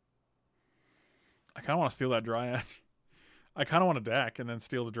 I kind of want to steal that Dryad. I kind of want to deck and then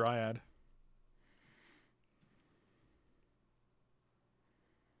steal the Dryad.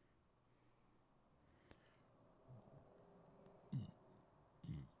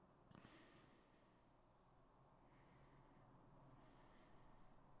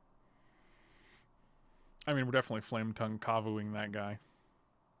 I mean, we're definitely Flame Tongue Kavuing that guy.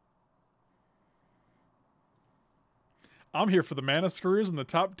 I'm here for the mana screws and the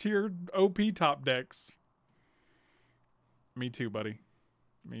top tier OP top decks. Me too, buddy.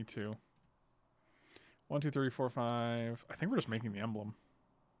 Me too. 1, 2, 3, 4, 5. I think we're just making the emblem.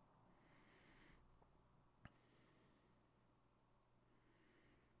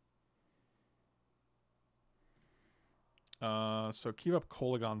 So keep up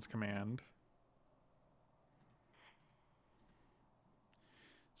Kolagon's command.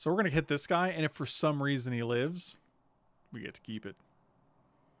 So we're going to hit this guy, and if for some reason he lives, we get to keep it.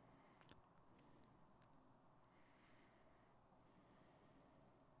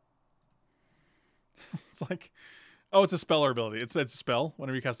 It's like, oh, it's a speller ability. It's a spell.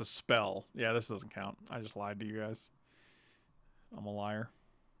 Whenever you cast a spell. Yeah, this doesn't count. I just lied to you guys. I'm a liar.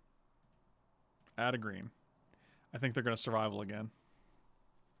 Add a green. I think they're going to survival again.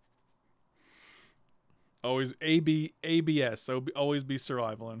 Always ABS. So always be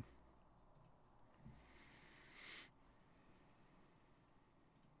survivaling.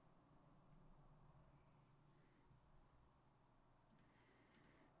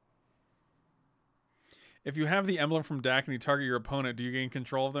 If you have the emblem from Dak and you target your opponent, do you gain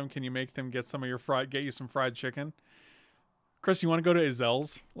control of them? Can you make them get some of your get you some fried chicken? Chris, you want to go to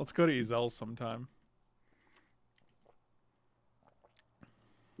Izel's? Let's go to Izel's sometime.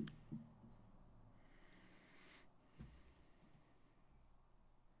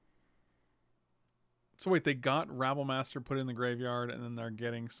 So wait, they got Rabblemaster put in the graveyard, and then they're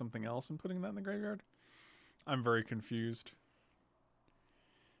getting something else and putting that in the graveyard? I'm very confused.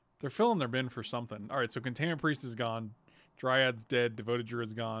 They're filling their bin for something. All right, so Containment Priest is gone. Dryad's dead. Devoted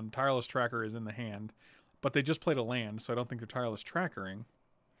Druid's gone. Tireless Tracker is in the hand. But they just played a land, so I don't think they're Tireless Trackering.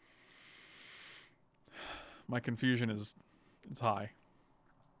 My confusion is... it's high.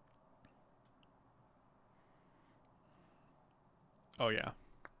 Oh, yeah.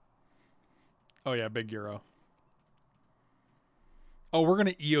 Oh, yeah, big Euro. Oh, we're going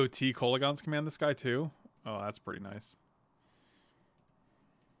to EOT Kolagon's command this guy, too? Oh, that's pretty nice.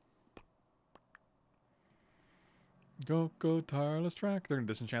 Go, Tireless Track. They're going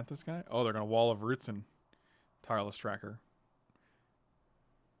to disenchant this guy? Oh, they're going to Wall of Roots and Tireless Tracker.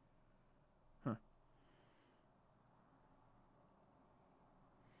 Huh.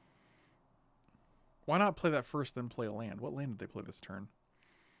 Why not play that first, then play a land? What land did they play this turn?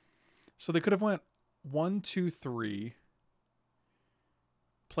 So they could have went 1, 2, 3.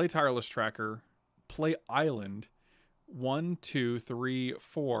 Play Tireless Tracker. Play Island. 1, 2, 3,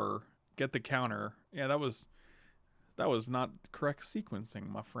 4. Get the counter. Yeah, that was not correct sequencing,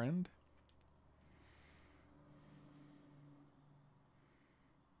 my friend.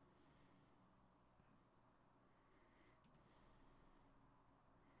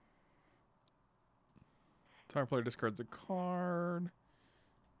 Target player discards a card.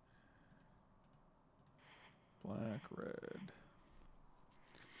 Black, red.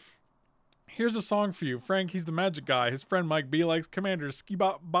 Here's a song for you. Frank, he's the magic guy. His friend Mike B likes Commander. Ski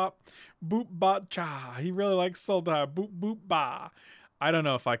bop bop boop bop cha. He really likes Sultai. Boop boop ba. I don't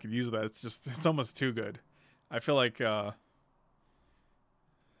know if I could use that. It's almost too good. I feel like I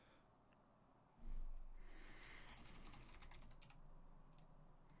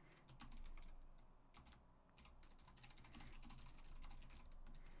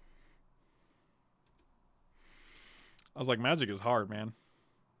was like, magic is hard, man.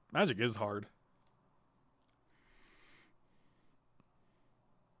 Magic is hard.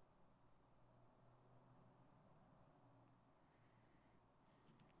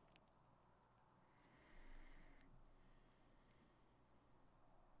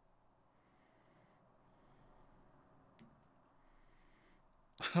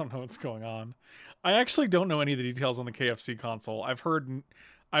 I don't know what's going on. I actually don't know any of the details on the KFC console. I've heard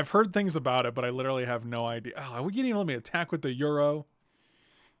things about it, but I literally have no idea. Oh, we can't even let me attack with the Euro.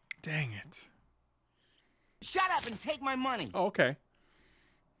 Dang it. Shut up and take my money. Oh, okay.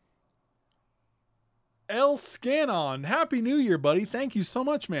 L Scanon, Happy New Year, buddy. Thank you so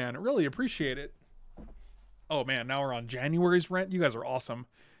much, man. I really appreciate it. Oh man, now we're on January's rent. You guys are awesome.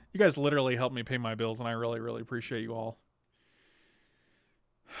 You guys literally helped me pay my bills, and I really, really appreciate you all.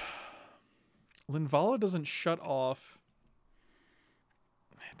 Linvala doesn't shut off.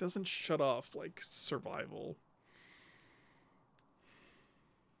 It doesn't shut off like survival.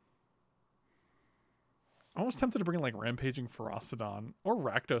 I'm almost tempted to bring like Rampaging Ferocidon or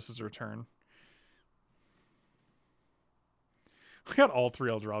Rakdos' return. We got all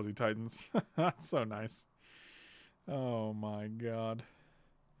 3 Eldrazi Titans. That's so nice. Oh my god.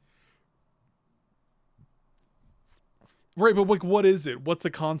 Right, but like, what is it? What's the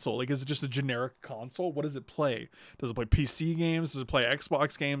console? Like, is it just a generic console? What does it play? Does it play PC games? Does it play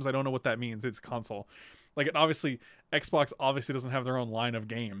Xbox games? I don't know what that means. It's console. Like, it obviously, Xbox obviously doesn't have their own line of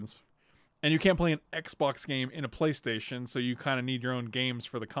games. And you can't play an Xbox game in a PlayStation, so you kind of need your own games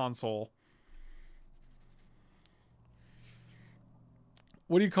for the console.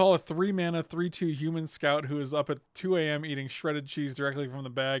 What do you call a 3-mana, 3/2 human scout who is up at 2 a.m. eating shredded cheese directly from the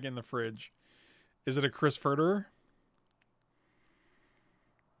bag in the fridge? Is it a Chris Furterer?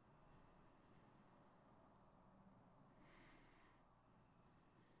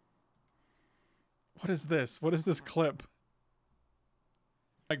 What is this? What is this clip?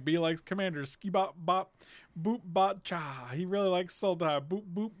 Like B likes Commander, ski bop bop, boop bot cha. He really likes Sultai, boop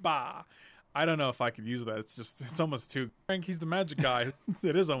boop ba. I don't know if I could use that. It's almost too. Frank, he's the magic guy.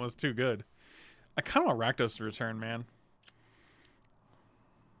 It is almost too good. I kind of want Rakdos to return, man.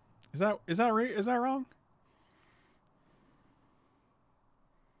 Is that right? Is that wrong?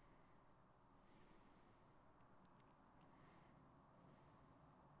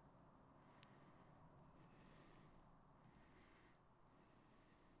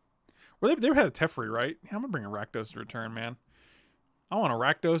 Well, they had a Teferi, right? Yeah, I'm gonna bring a Rakdos to return, man. I want a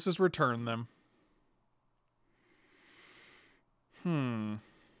Rakdos to return them.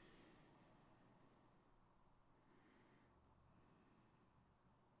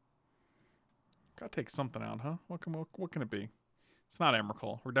 Gotta take something out, huh? What can it be? It's not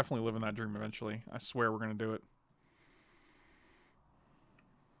Emrakul. We're definitely living that dream eventually. I swear we're gonna do it.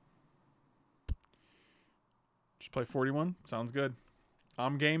 Just play 41. Sounds good.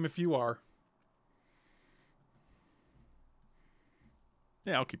 I'm game if you are.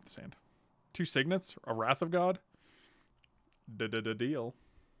 Yeah, I'll keep the sand. 2 signets, a Wrath of God. Deal.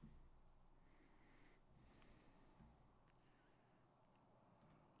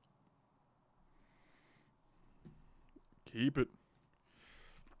 Keep it.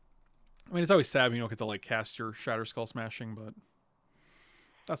 I mean, it's always sad when you don't get to like cast your Shatter Skull Smashing, but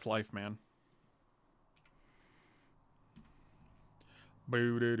that's life, man.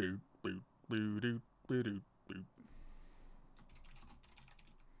 Boo doo doo boo boo doo boo doo boo.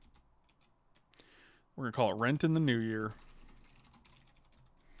 We're gonna call it Rent in the New Year.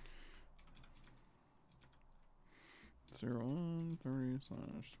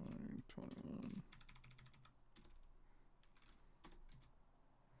 01/3/2021.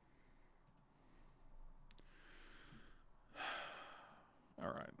 All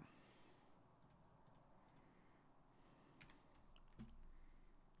right.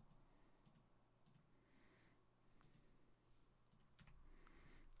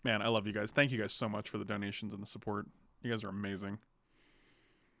 Man, I love you guys. Thank you guys so much for the donations and the support. You guys are amazing.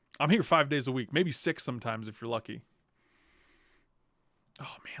 I'm here 5 days a week, maybe 6 sometimes if you're lucky.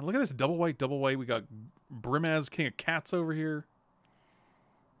 Oh man, look at this double white, double white. We got Brimaz, King of Cats over here.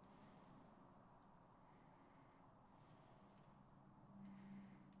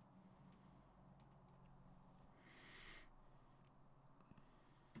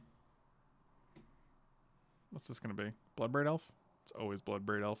 What's this going to be? Bloodbraid Elf? It's always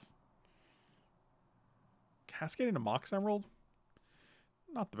Bloodbraid Elf. Cascading to Mox Emerald?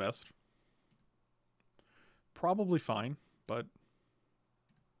 Not the best. Probably fine, but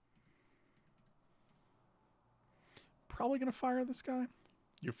probably going to fire this guy.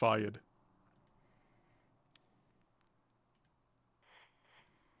 You're fired.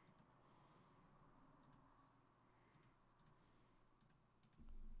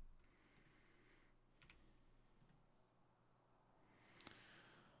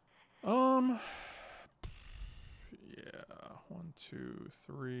 Yeah, 1, 2,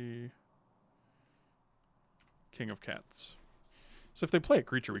 3. King of Cats. So if they play a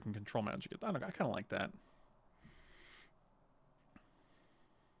creature, we can control magic it. I kind of like that.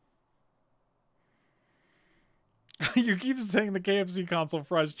 You keep saying the KFC console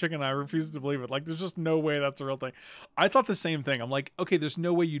fries chicken. I refuse to believe it. Like, there's just no way that's a real thing. I thought the same thing. I'm like, okay, there's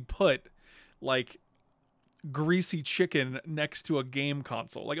no way you'd put like greasy chicken next to a game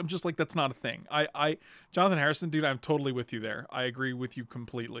console. Like, I'm just like, that's not a thing. Jonathan Harrison, dude, I'm totally with you there. I agree with you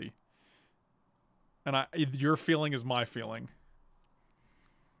completely. And your feeling is my feeling.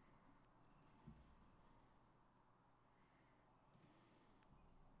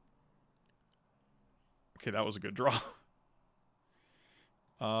 Okay, that was a good draw.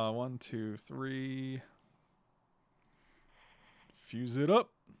 1, 2, 3. Fuse it up.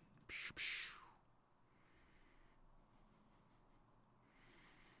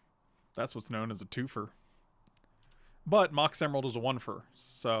 That's what's known as a twofer. But Mox Emerald is a one-fer.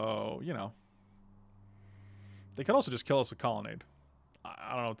 So, you know. They could also just kill us with Colonnade.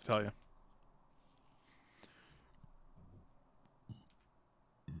 I don't know what to tell you.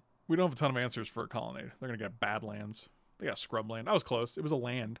 We don't have a ton of answers for a Colonnade. They're going to get bad lands. They got scrub land. I was close. It was a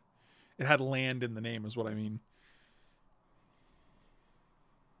land. It had land in the name is what I mean.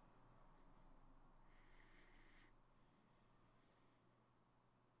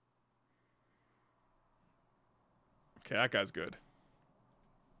 Okay, that guy's good.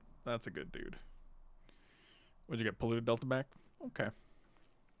 That's a good dude. What'd you get? Polluted Delta back? Okay.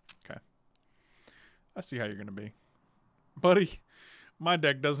 Okay. I see how you're going to be. Buddy, my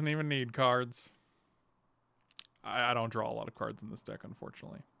deck doesn't even need cards. I don't draw a lot of cards in this deck,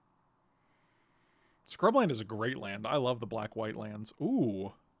 unfortunately. Scrubland is a great land. I love the black-white lands.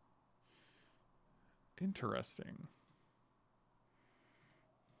 Ooh. Interesting.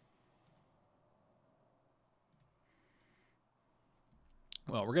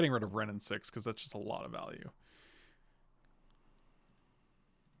 Well, we're getting rid of Wrenn and 6 because that's just a lot of value.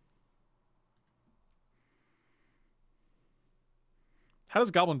 How does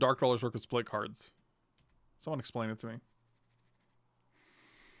Goblin Dark Dwellers work with split cards? Someone explain it to me.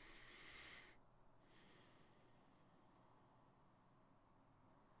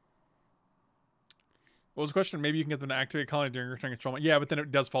 What was the question? Maybe you can get them to activate Colony during your turn control. Yeah, but then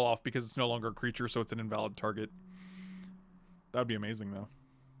it does fall off because it's no longer a creature, so it's an invalid target. That would be amazing, though.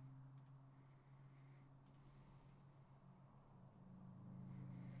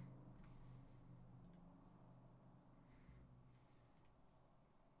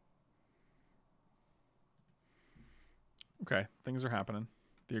 Okay, things are happening.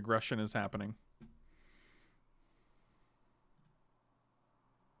 The aggression is happening.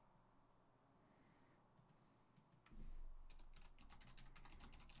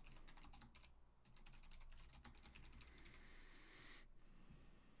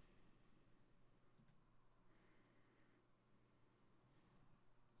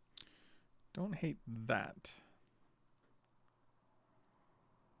 Don't hate that.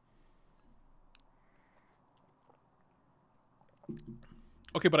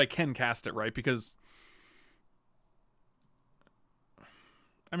 Okay, but I can cast it, right? Because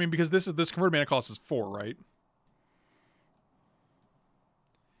I mean, because this converted mana cost is 4, right?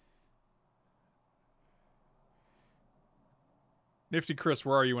 Nifty Chris,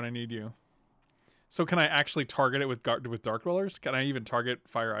 where are you when I need you? So can I actually target it with Dark Dwellers? Can I even target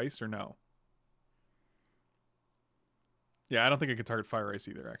Fire Ice or no? Yeah, I don't think I could target Fire Ice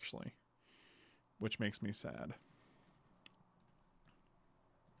either, actually. Which makes me sad.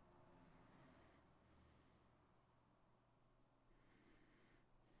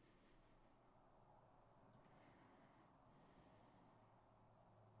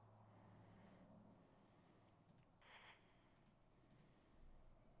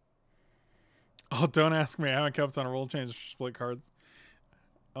 Oh, don't ask me. I haven't kept on a roll change for split cards.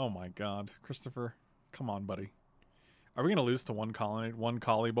 Oh my god. Christopher, come on, buddy. Are we going to lose to one colony, one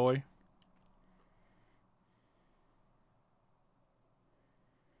collie boy?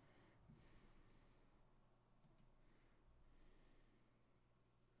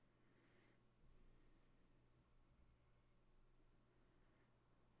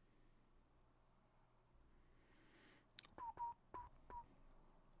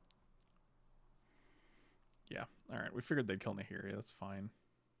 Yeah. All right. We figured they'd kill Nahiri. That's fine.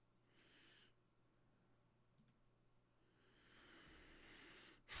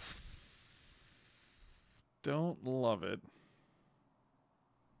 Don't love it.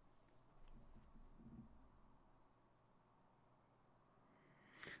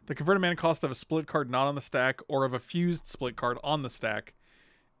 The converted mana cost of a split card not on the stack or of a fused split card on the stack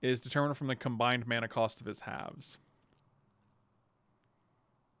is determined from the combined mana cost of his halves.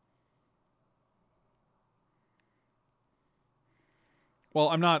 Well,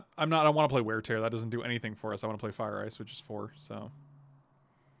 I want to play Wear Tear. That doesn't do anything for us. I want to play Fire Ice, which is 4, so.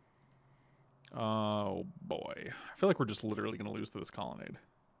 Oh, boy. I feel like we're just literally going to lose to this colonnade.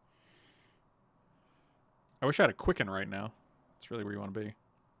 I wish I had a Quicken right now. That's really where you want to be.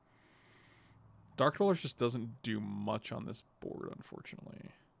 Dark Dwellers just doesn't do much on this board, unfortunately.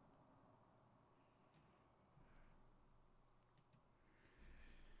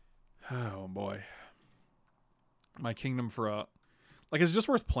 Oh, boy. My kingdom for a... Like, is it just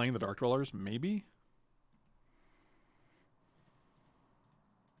worth playing the Dark Dwellers? Maybe?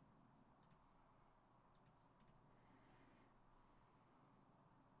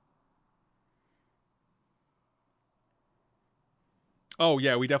 Oh,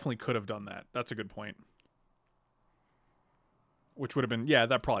 yeah, we definitely could have done that. That's a good point. Which would have been... Yeah,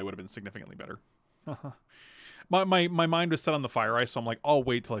 that probably would have been significantly better. My mind was set on the Fire Ice, so I'm like, I'll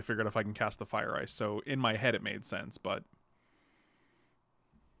wait till I figure out if I can cast the Fire Ice. So in my head, it made sense, but...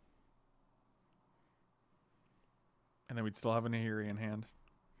 And then we'd still have an Nahiri in hand.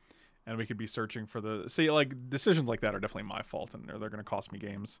 And we could be searching for the... See, like, decisions like that are definitely my fault, and they're going to cost me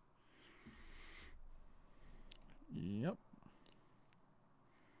games. Yep.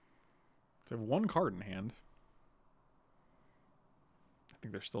 So I have one card in hand. I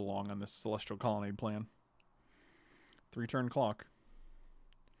think they're still long on this Celestial Colonnade plan. 3-turn clock.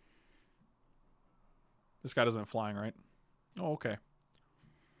 This guy doesn't have flying, right? Oh, okay.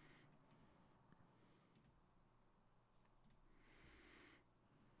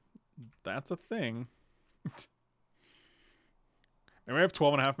 That's a thing. And we have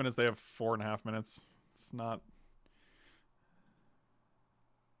 12.5 minutes. They have 4.5 minutes. It's not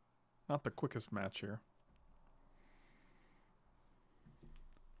the quickest match here.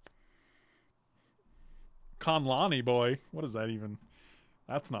 Conlani, boy. What is that even?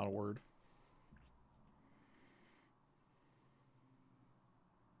 That's not a word.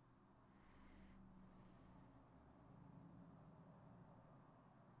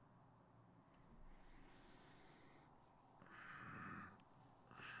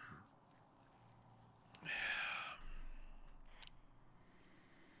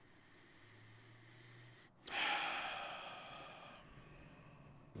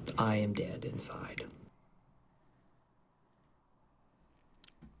 I am dead inside.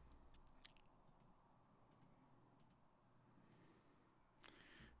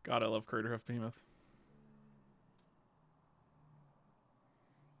 God, I love Craterhoof Behemoth.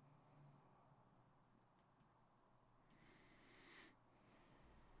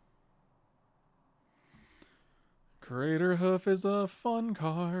 Craterhoof is a fun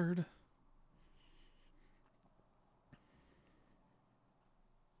card.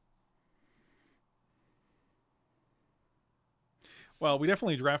 Well, we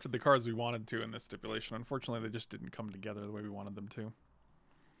definitely drafted the cards we wanted to in this stipulation. Unfortunately, they just didn't come together the way we wanted them to.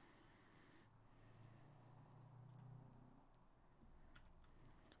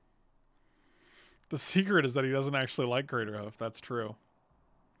 The secret is that he doesn't actually like Craterhoof. That's true.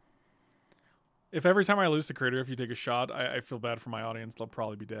 If every time I lose to Craterhoof you take a shot, I feel bad for my audience. They'll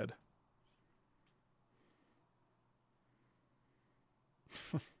probably be dead.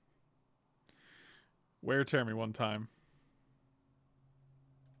 Wear tear me one time.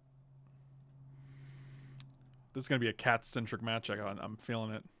 This is going to be a cat-centric match. I'm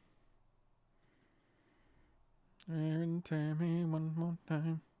feeling it. Wear and tear me one more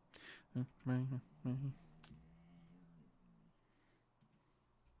time.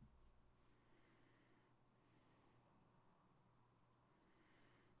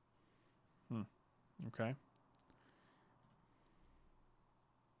 Okay.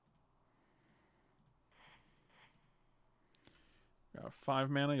 Got 5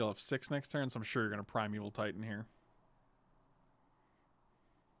 mana. You'll have 6 next turn, so I'm sure you're going to Primeval Titan here.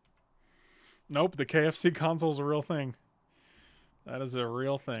 Nope, the KFC console's a real thing. That is a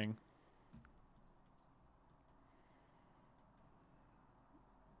real thing.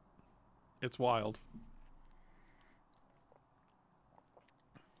 It's wild.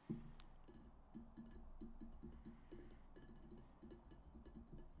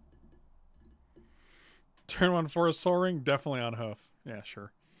 Turn 1 for a Soaring, definitely on Hoof. Yeah,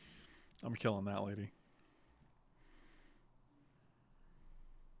 sure. I'm killing that lady.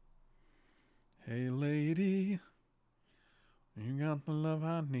 Hey, lady. You got the love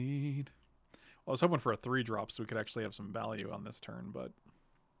I need. Well, I was hoping for a 3-drop so we could actually have some value on this turn, but...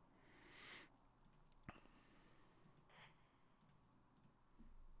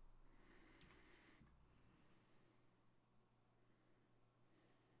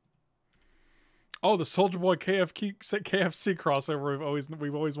 Oh, the Soldier Boy KFC crossover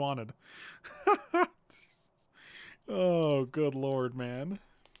we've always wanted. Oh, good lord, man.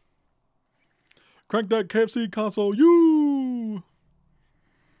 Crank that KFC console, you!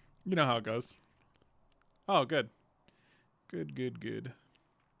 You know how it goes. Oh, good. Good, good, good.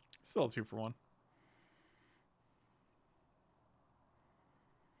 Still a 2 for 1.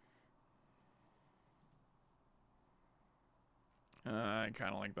 I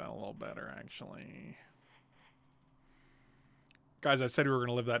kind of like that a little better, actually. Guys, I said we were going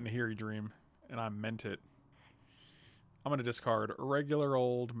to live that Nahiri dream, and I meant it. I'm going to discard a regular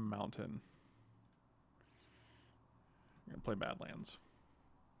old mountain. I'm going to play Badlands.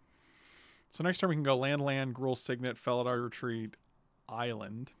 So next turn we can go land, Gruul Signet, Felidar Retreat,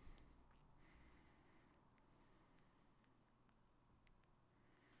 Island.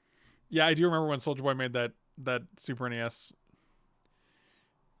 Yeah, I do remember when Soldier Boy made that Super NES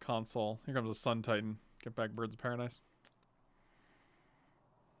console. Here comes a Sun Titan. Get back Birds of Paradise.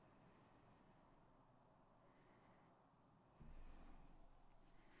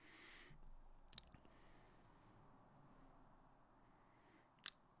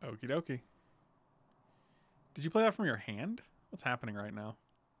 Okie dokie. Did you play that from your hand? What's happening right now?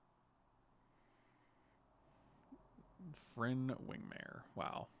 Fryn Wingmare.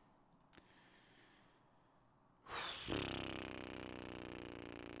 Wow.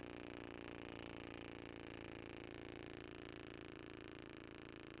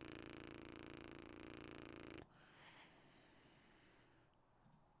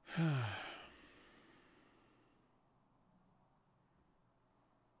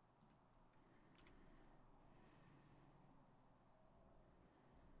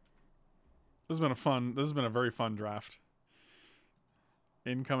 This has been a very fun draft.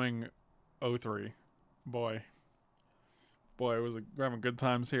 Incoming 03. Boy, we're having good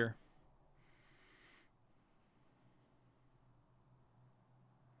times here.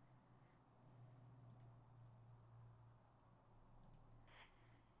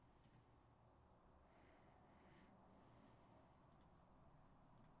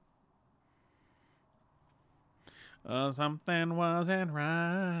 Something wasn't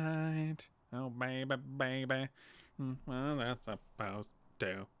right. Oh, baby, baby. Well, that's supposed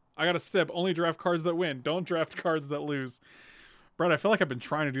to. I got a stip. Only draft cards that win. Don't draft cards that lose. Brett, I feel like I've been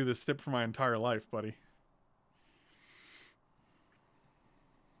trying to do this stip for my entire life, buddy.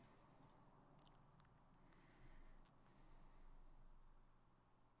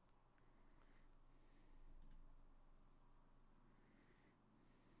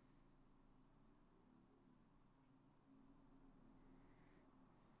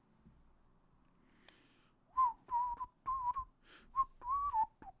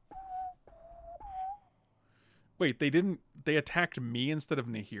 Wait, they attacked me instead of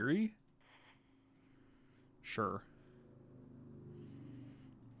Nahiri? Sure.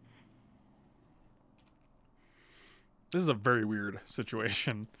 This is a very weird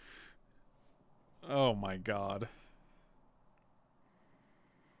situation. Oh my god.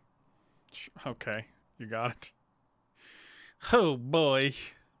 Okay, you got it. Oh boy.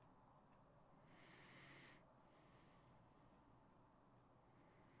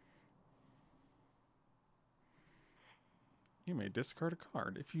 You may discard a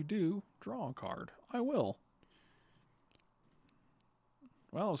card. If you do, draw a card. I will.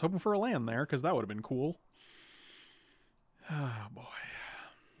 Well, I was hoping for a land there, because that would have been cool. Oh, boy.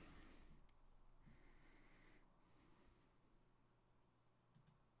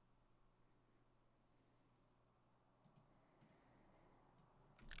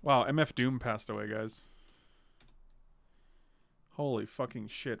 Wow, MF Doom passed away, guys. Holy fucking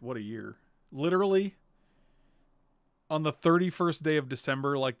shit, what a year. Literally, on the 31st day of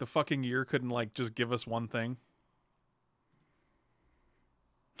December, like, the fucking year couldn't, like, just give us one thing.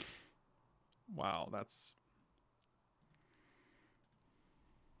 Wow, that's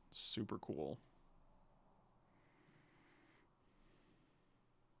super cool.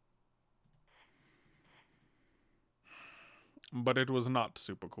 But it was not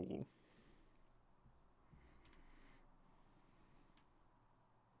super cool.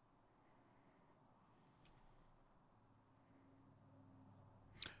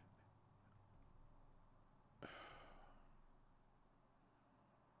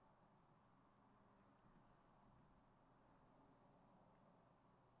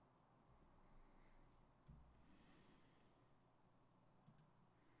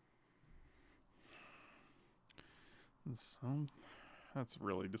 So, that's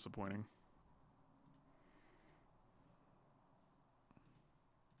really disappointing.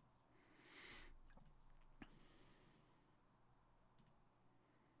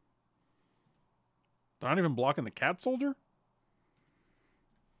 They're not even blocking the cat soldier?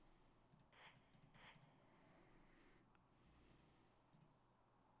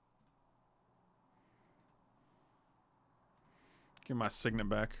 Give my signet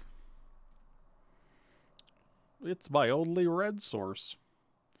back. It's by Oldly Red Source.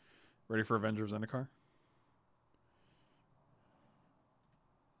 Ready for Avenger of Zendikar?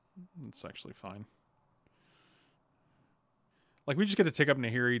 It's actually fine. Like, we just get to take up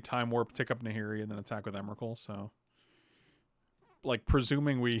Nahiri, Time Warp, take up Nahiri, and then attack with Emrakul, so... Like,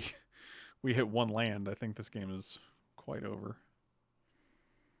 presuming we hit one land, I think this game is quite over.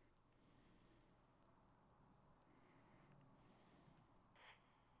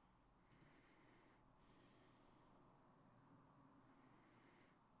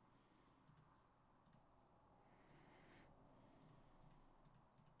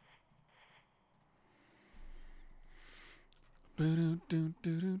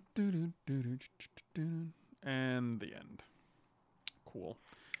 And the end. Cool.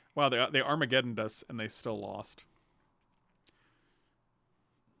 Wow, they Armageddoned us and they still lost.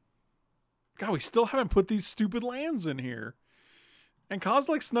 God, we still haven't put these stupid lands in here. And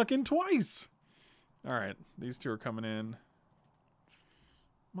Kozilek snuck in twice. Alright, these two are coming in.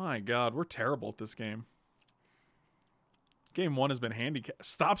 My God, we're terrible at this game. Game 1 has been handicapped.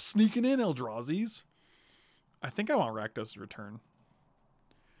 Stop sneaking in, Eldrazi's. I think I want Rakdos to return.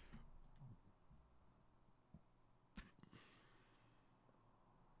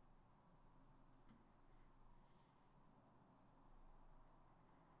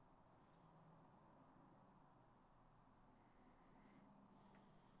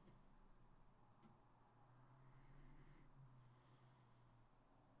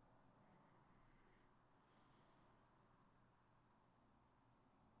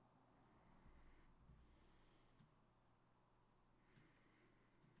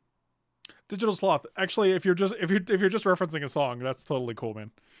 Digital Sloth. Actually, if you're just referencing a song, that's totally cool,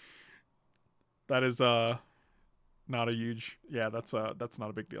 man. That is not a huge, yeah, that's not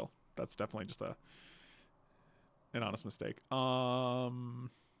a big deal. That's definitely just an honest mistake.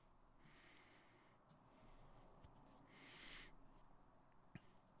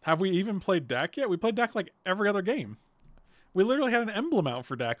 Have we even played deck yet? We played deck like every other game. We literally had an emblem out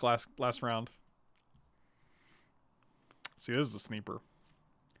for deck last round. See, this is a sneaper.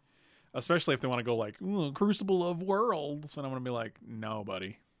 Especially if they want to go like, Crucible of Worlds. And I'm going to be like, no,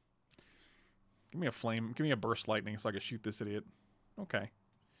 buddy. Give me a flame. Give me a burst lightning so I can shoot this idiot. Okay.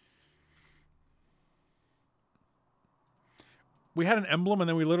 We had an emblem and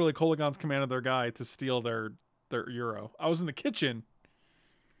then we literally Kolaghan's commanded their guy to steal their Euro. I was in the kitchen.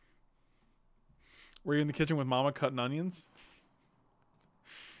 Were you in the kitchen with Mama cutting onions?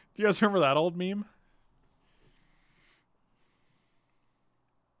 Do you guys remember that old meme?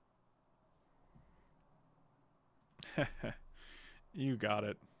 You got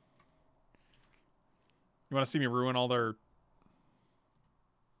it. You want to see me ruin all their...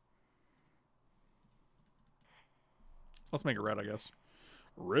 Let's make it red, I guess.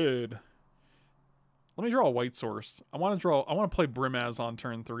 Red. Let me draw a white source. I want to play Brimaz on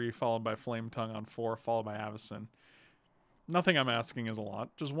turn 3, followed by Flame Tongue on 4, followed by Avacyn. Nothing I'm asking is a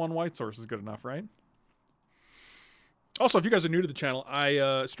lot. Just one white source is good enough, right? Also, if you guys are new to the channel,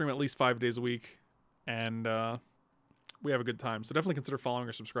 I stream at least 5 days a week. And we have a good time. So definitely consider following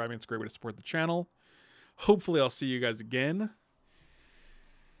or subscribing. It's a great way to support the channel. Hopefully I'll see you guys again.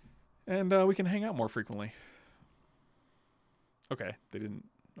 And we can hang out more frequently. Okay, they didn't...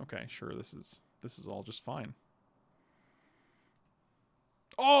 Okay, sure, this is all just fine.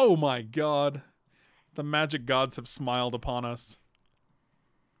 Oh my God! The magic gods have smiled upon us.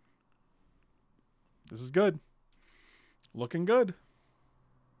 This is good. Looking good.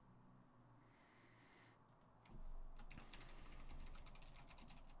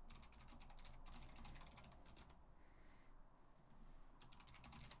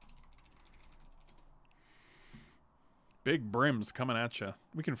 Big brims coming at you.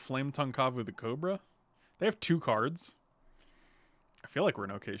 We can Flame Tongue Kavu the Cobra. They have 2 cards. I feel like we're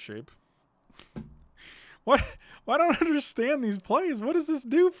in okay shape. What? Why don't I understand these plays? What does this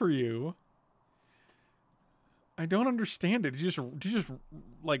do for you? I don't understand it. Do you just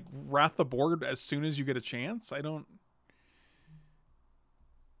like wrath the board as soon as you get a chance? I don't.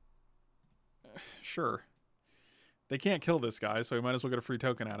 Sure. They can't kill this guy, so we might as well get a free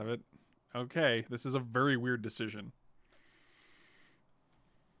token out of it. Okay, this is a very weird decision.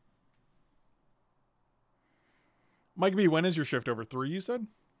 Mike B, when is your shift over? 3, you said?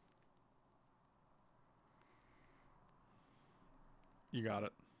 You got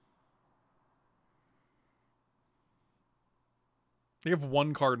it. They have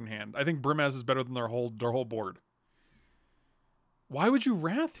 1 card in hand. I think Brimaz is better than their whole board. Why would you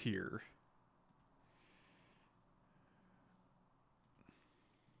Wrath here?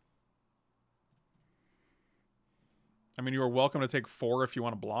 I mean, you are welcome to take 4 if you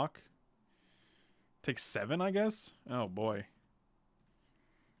want to block. Takes 7, I guess? Oh, boy.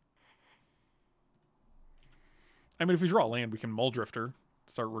 I mean, if we draw land, we can Mull Drifter,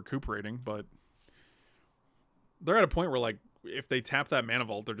 start recuperating, but they're at a point where, like, if they tap that Mana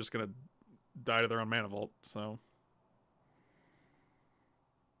Vault, they're just going to die to their own Mana Vault, so...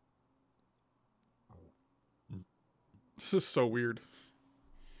 This is so weird.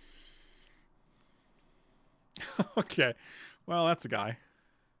 Okay. Well, that's a guy.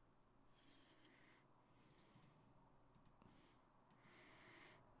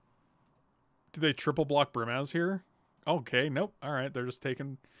 Do they triple block Brimaz here? Okay, nope. Alright, they're just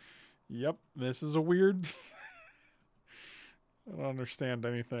taking... Yep, this is a weird... I don't understand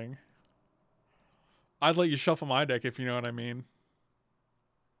anything. I'd let you shuffle my deck if you know what I mean.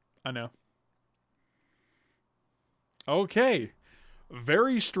 I know. Okay.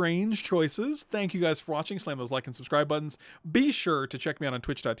 Very strange choices. Thank you guys for watching. Slam those like and subscribe buttons. Be sure to check me out on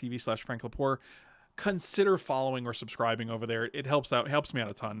twitch.tv/FrankLepore. Consider following or subscribing over there. It helps me out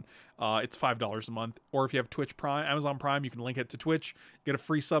a ton. It's $5 a month. Or if you have Twitch Prime, Amazon Prime, you can link it to Twitch. Get a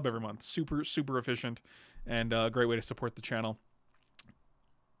free sub every month. Super, super efficient. And a great way to support the channel.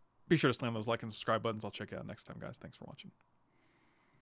 Be sure to slam those like and subscribe buttons. I'll check you out next time, guys. Thanks for watching.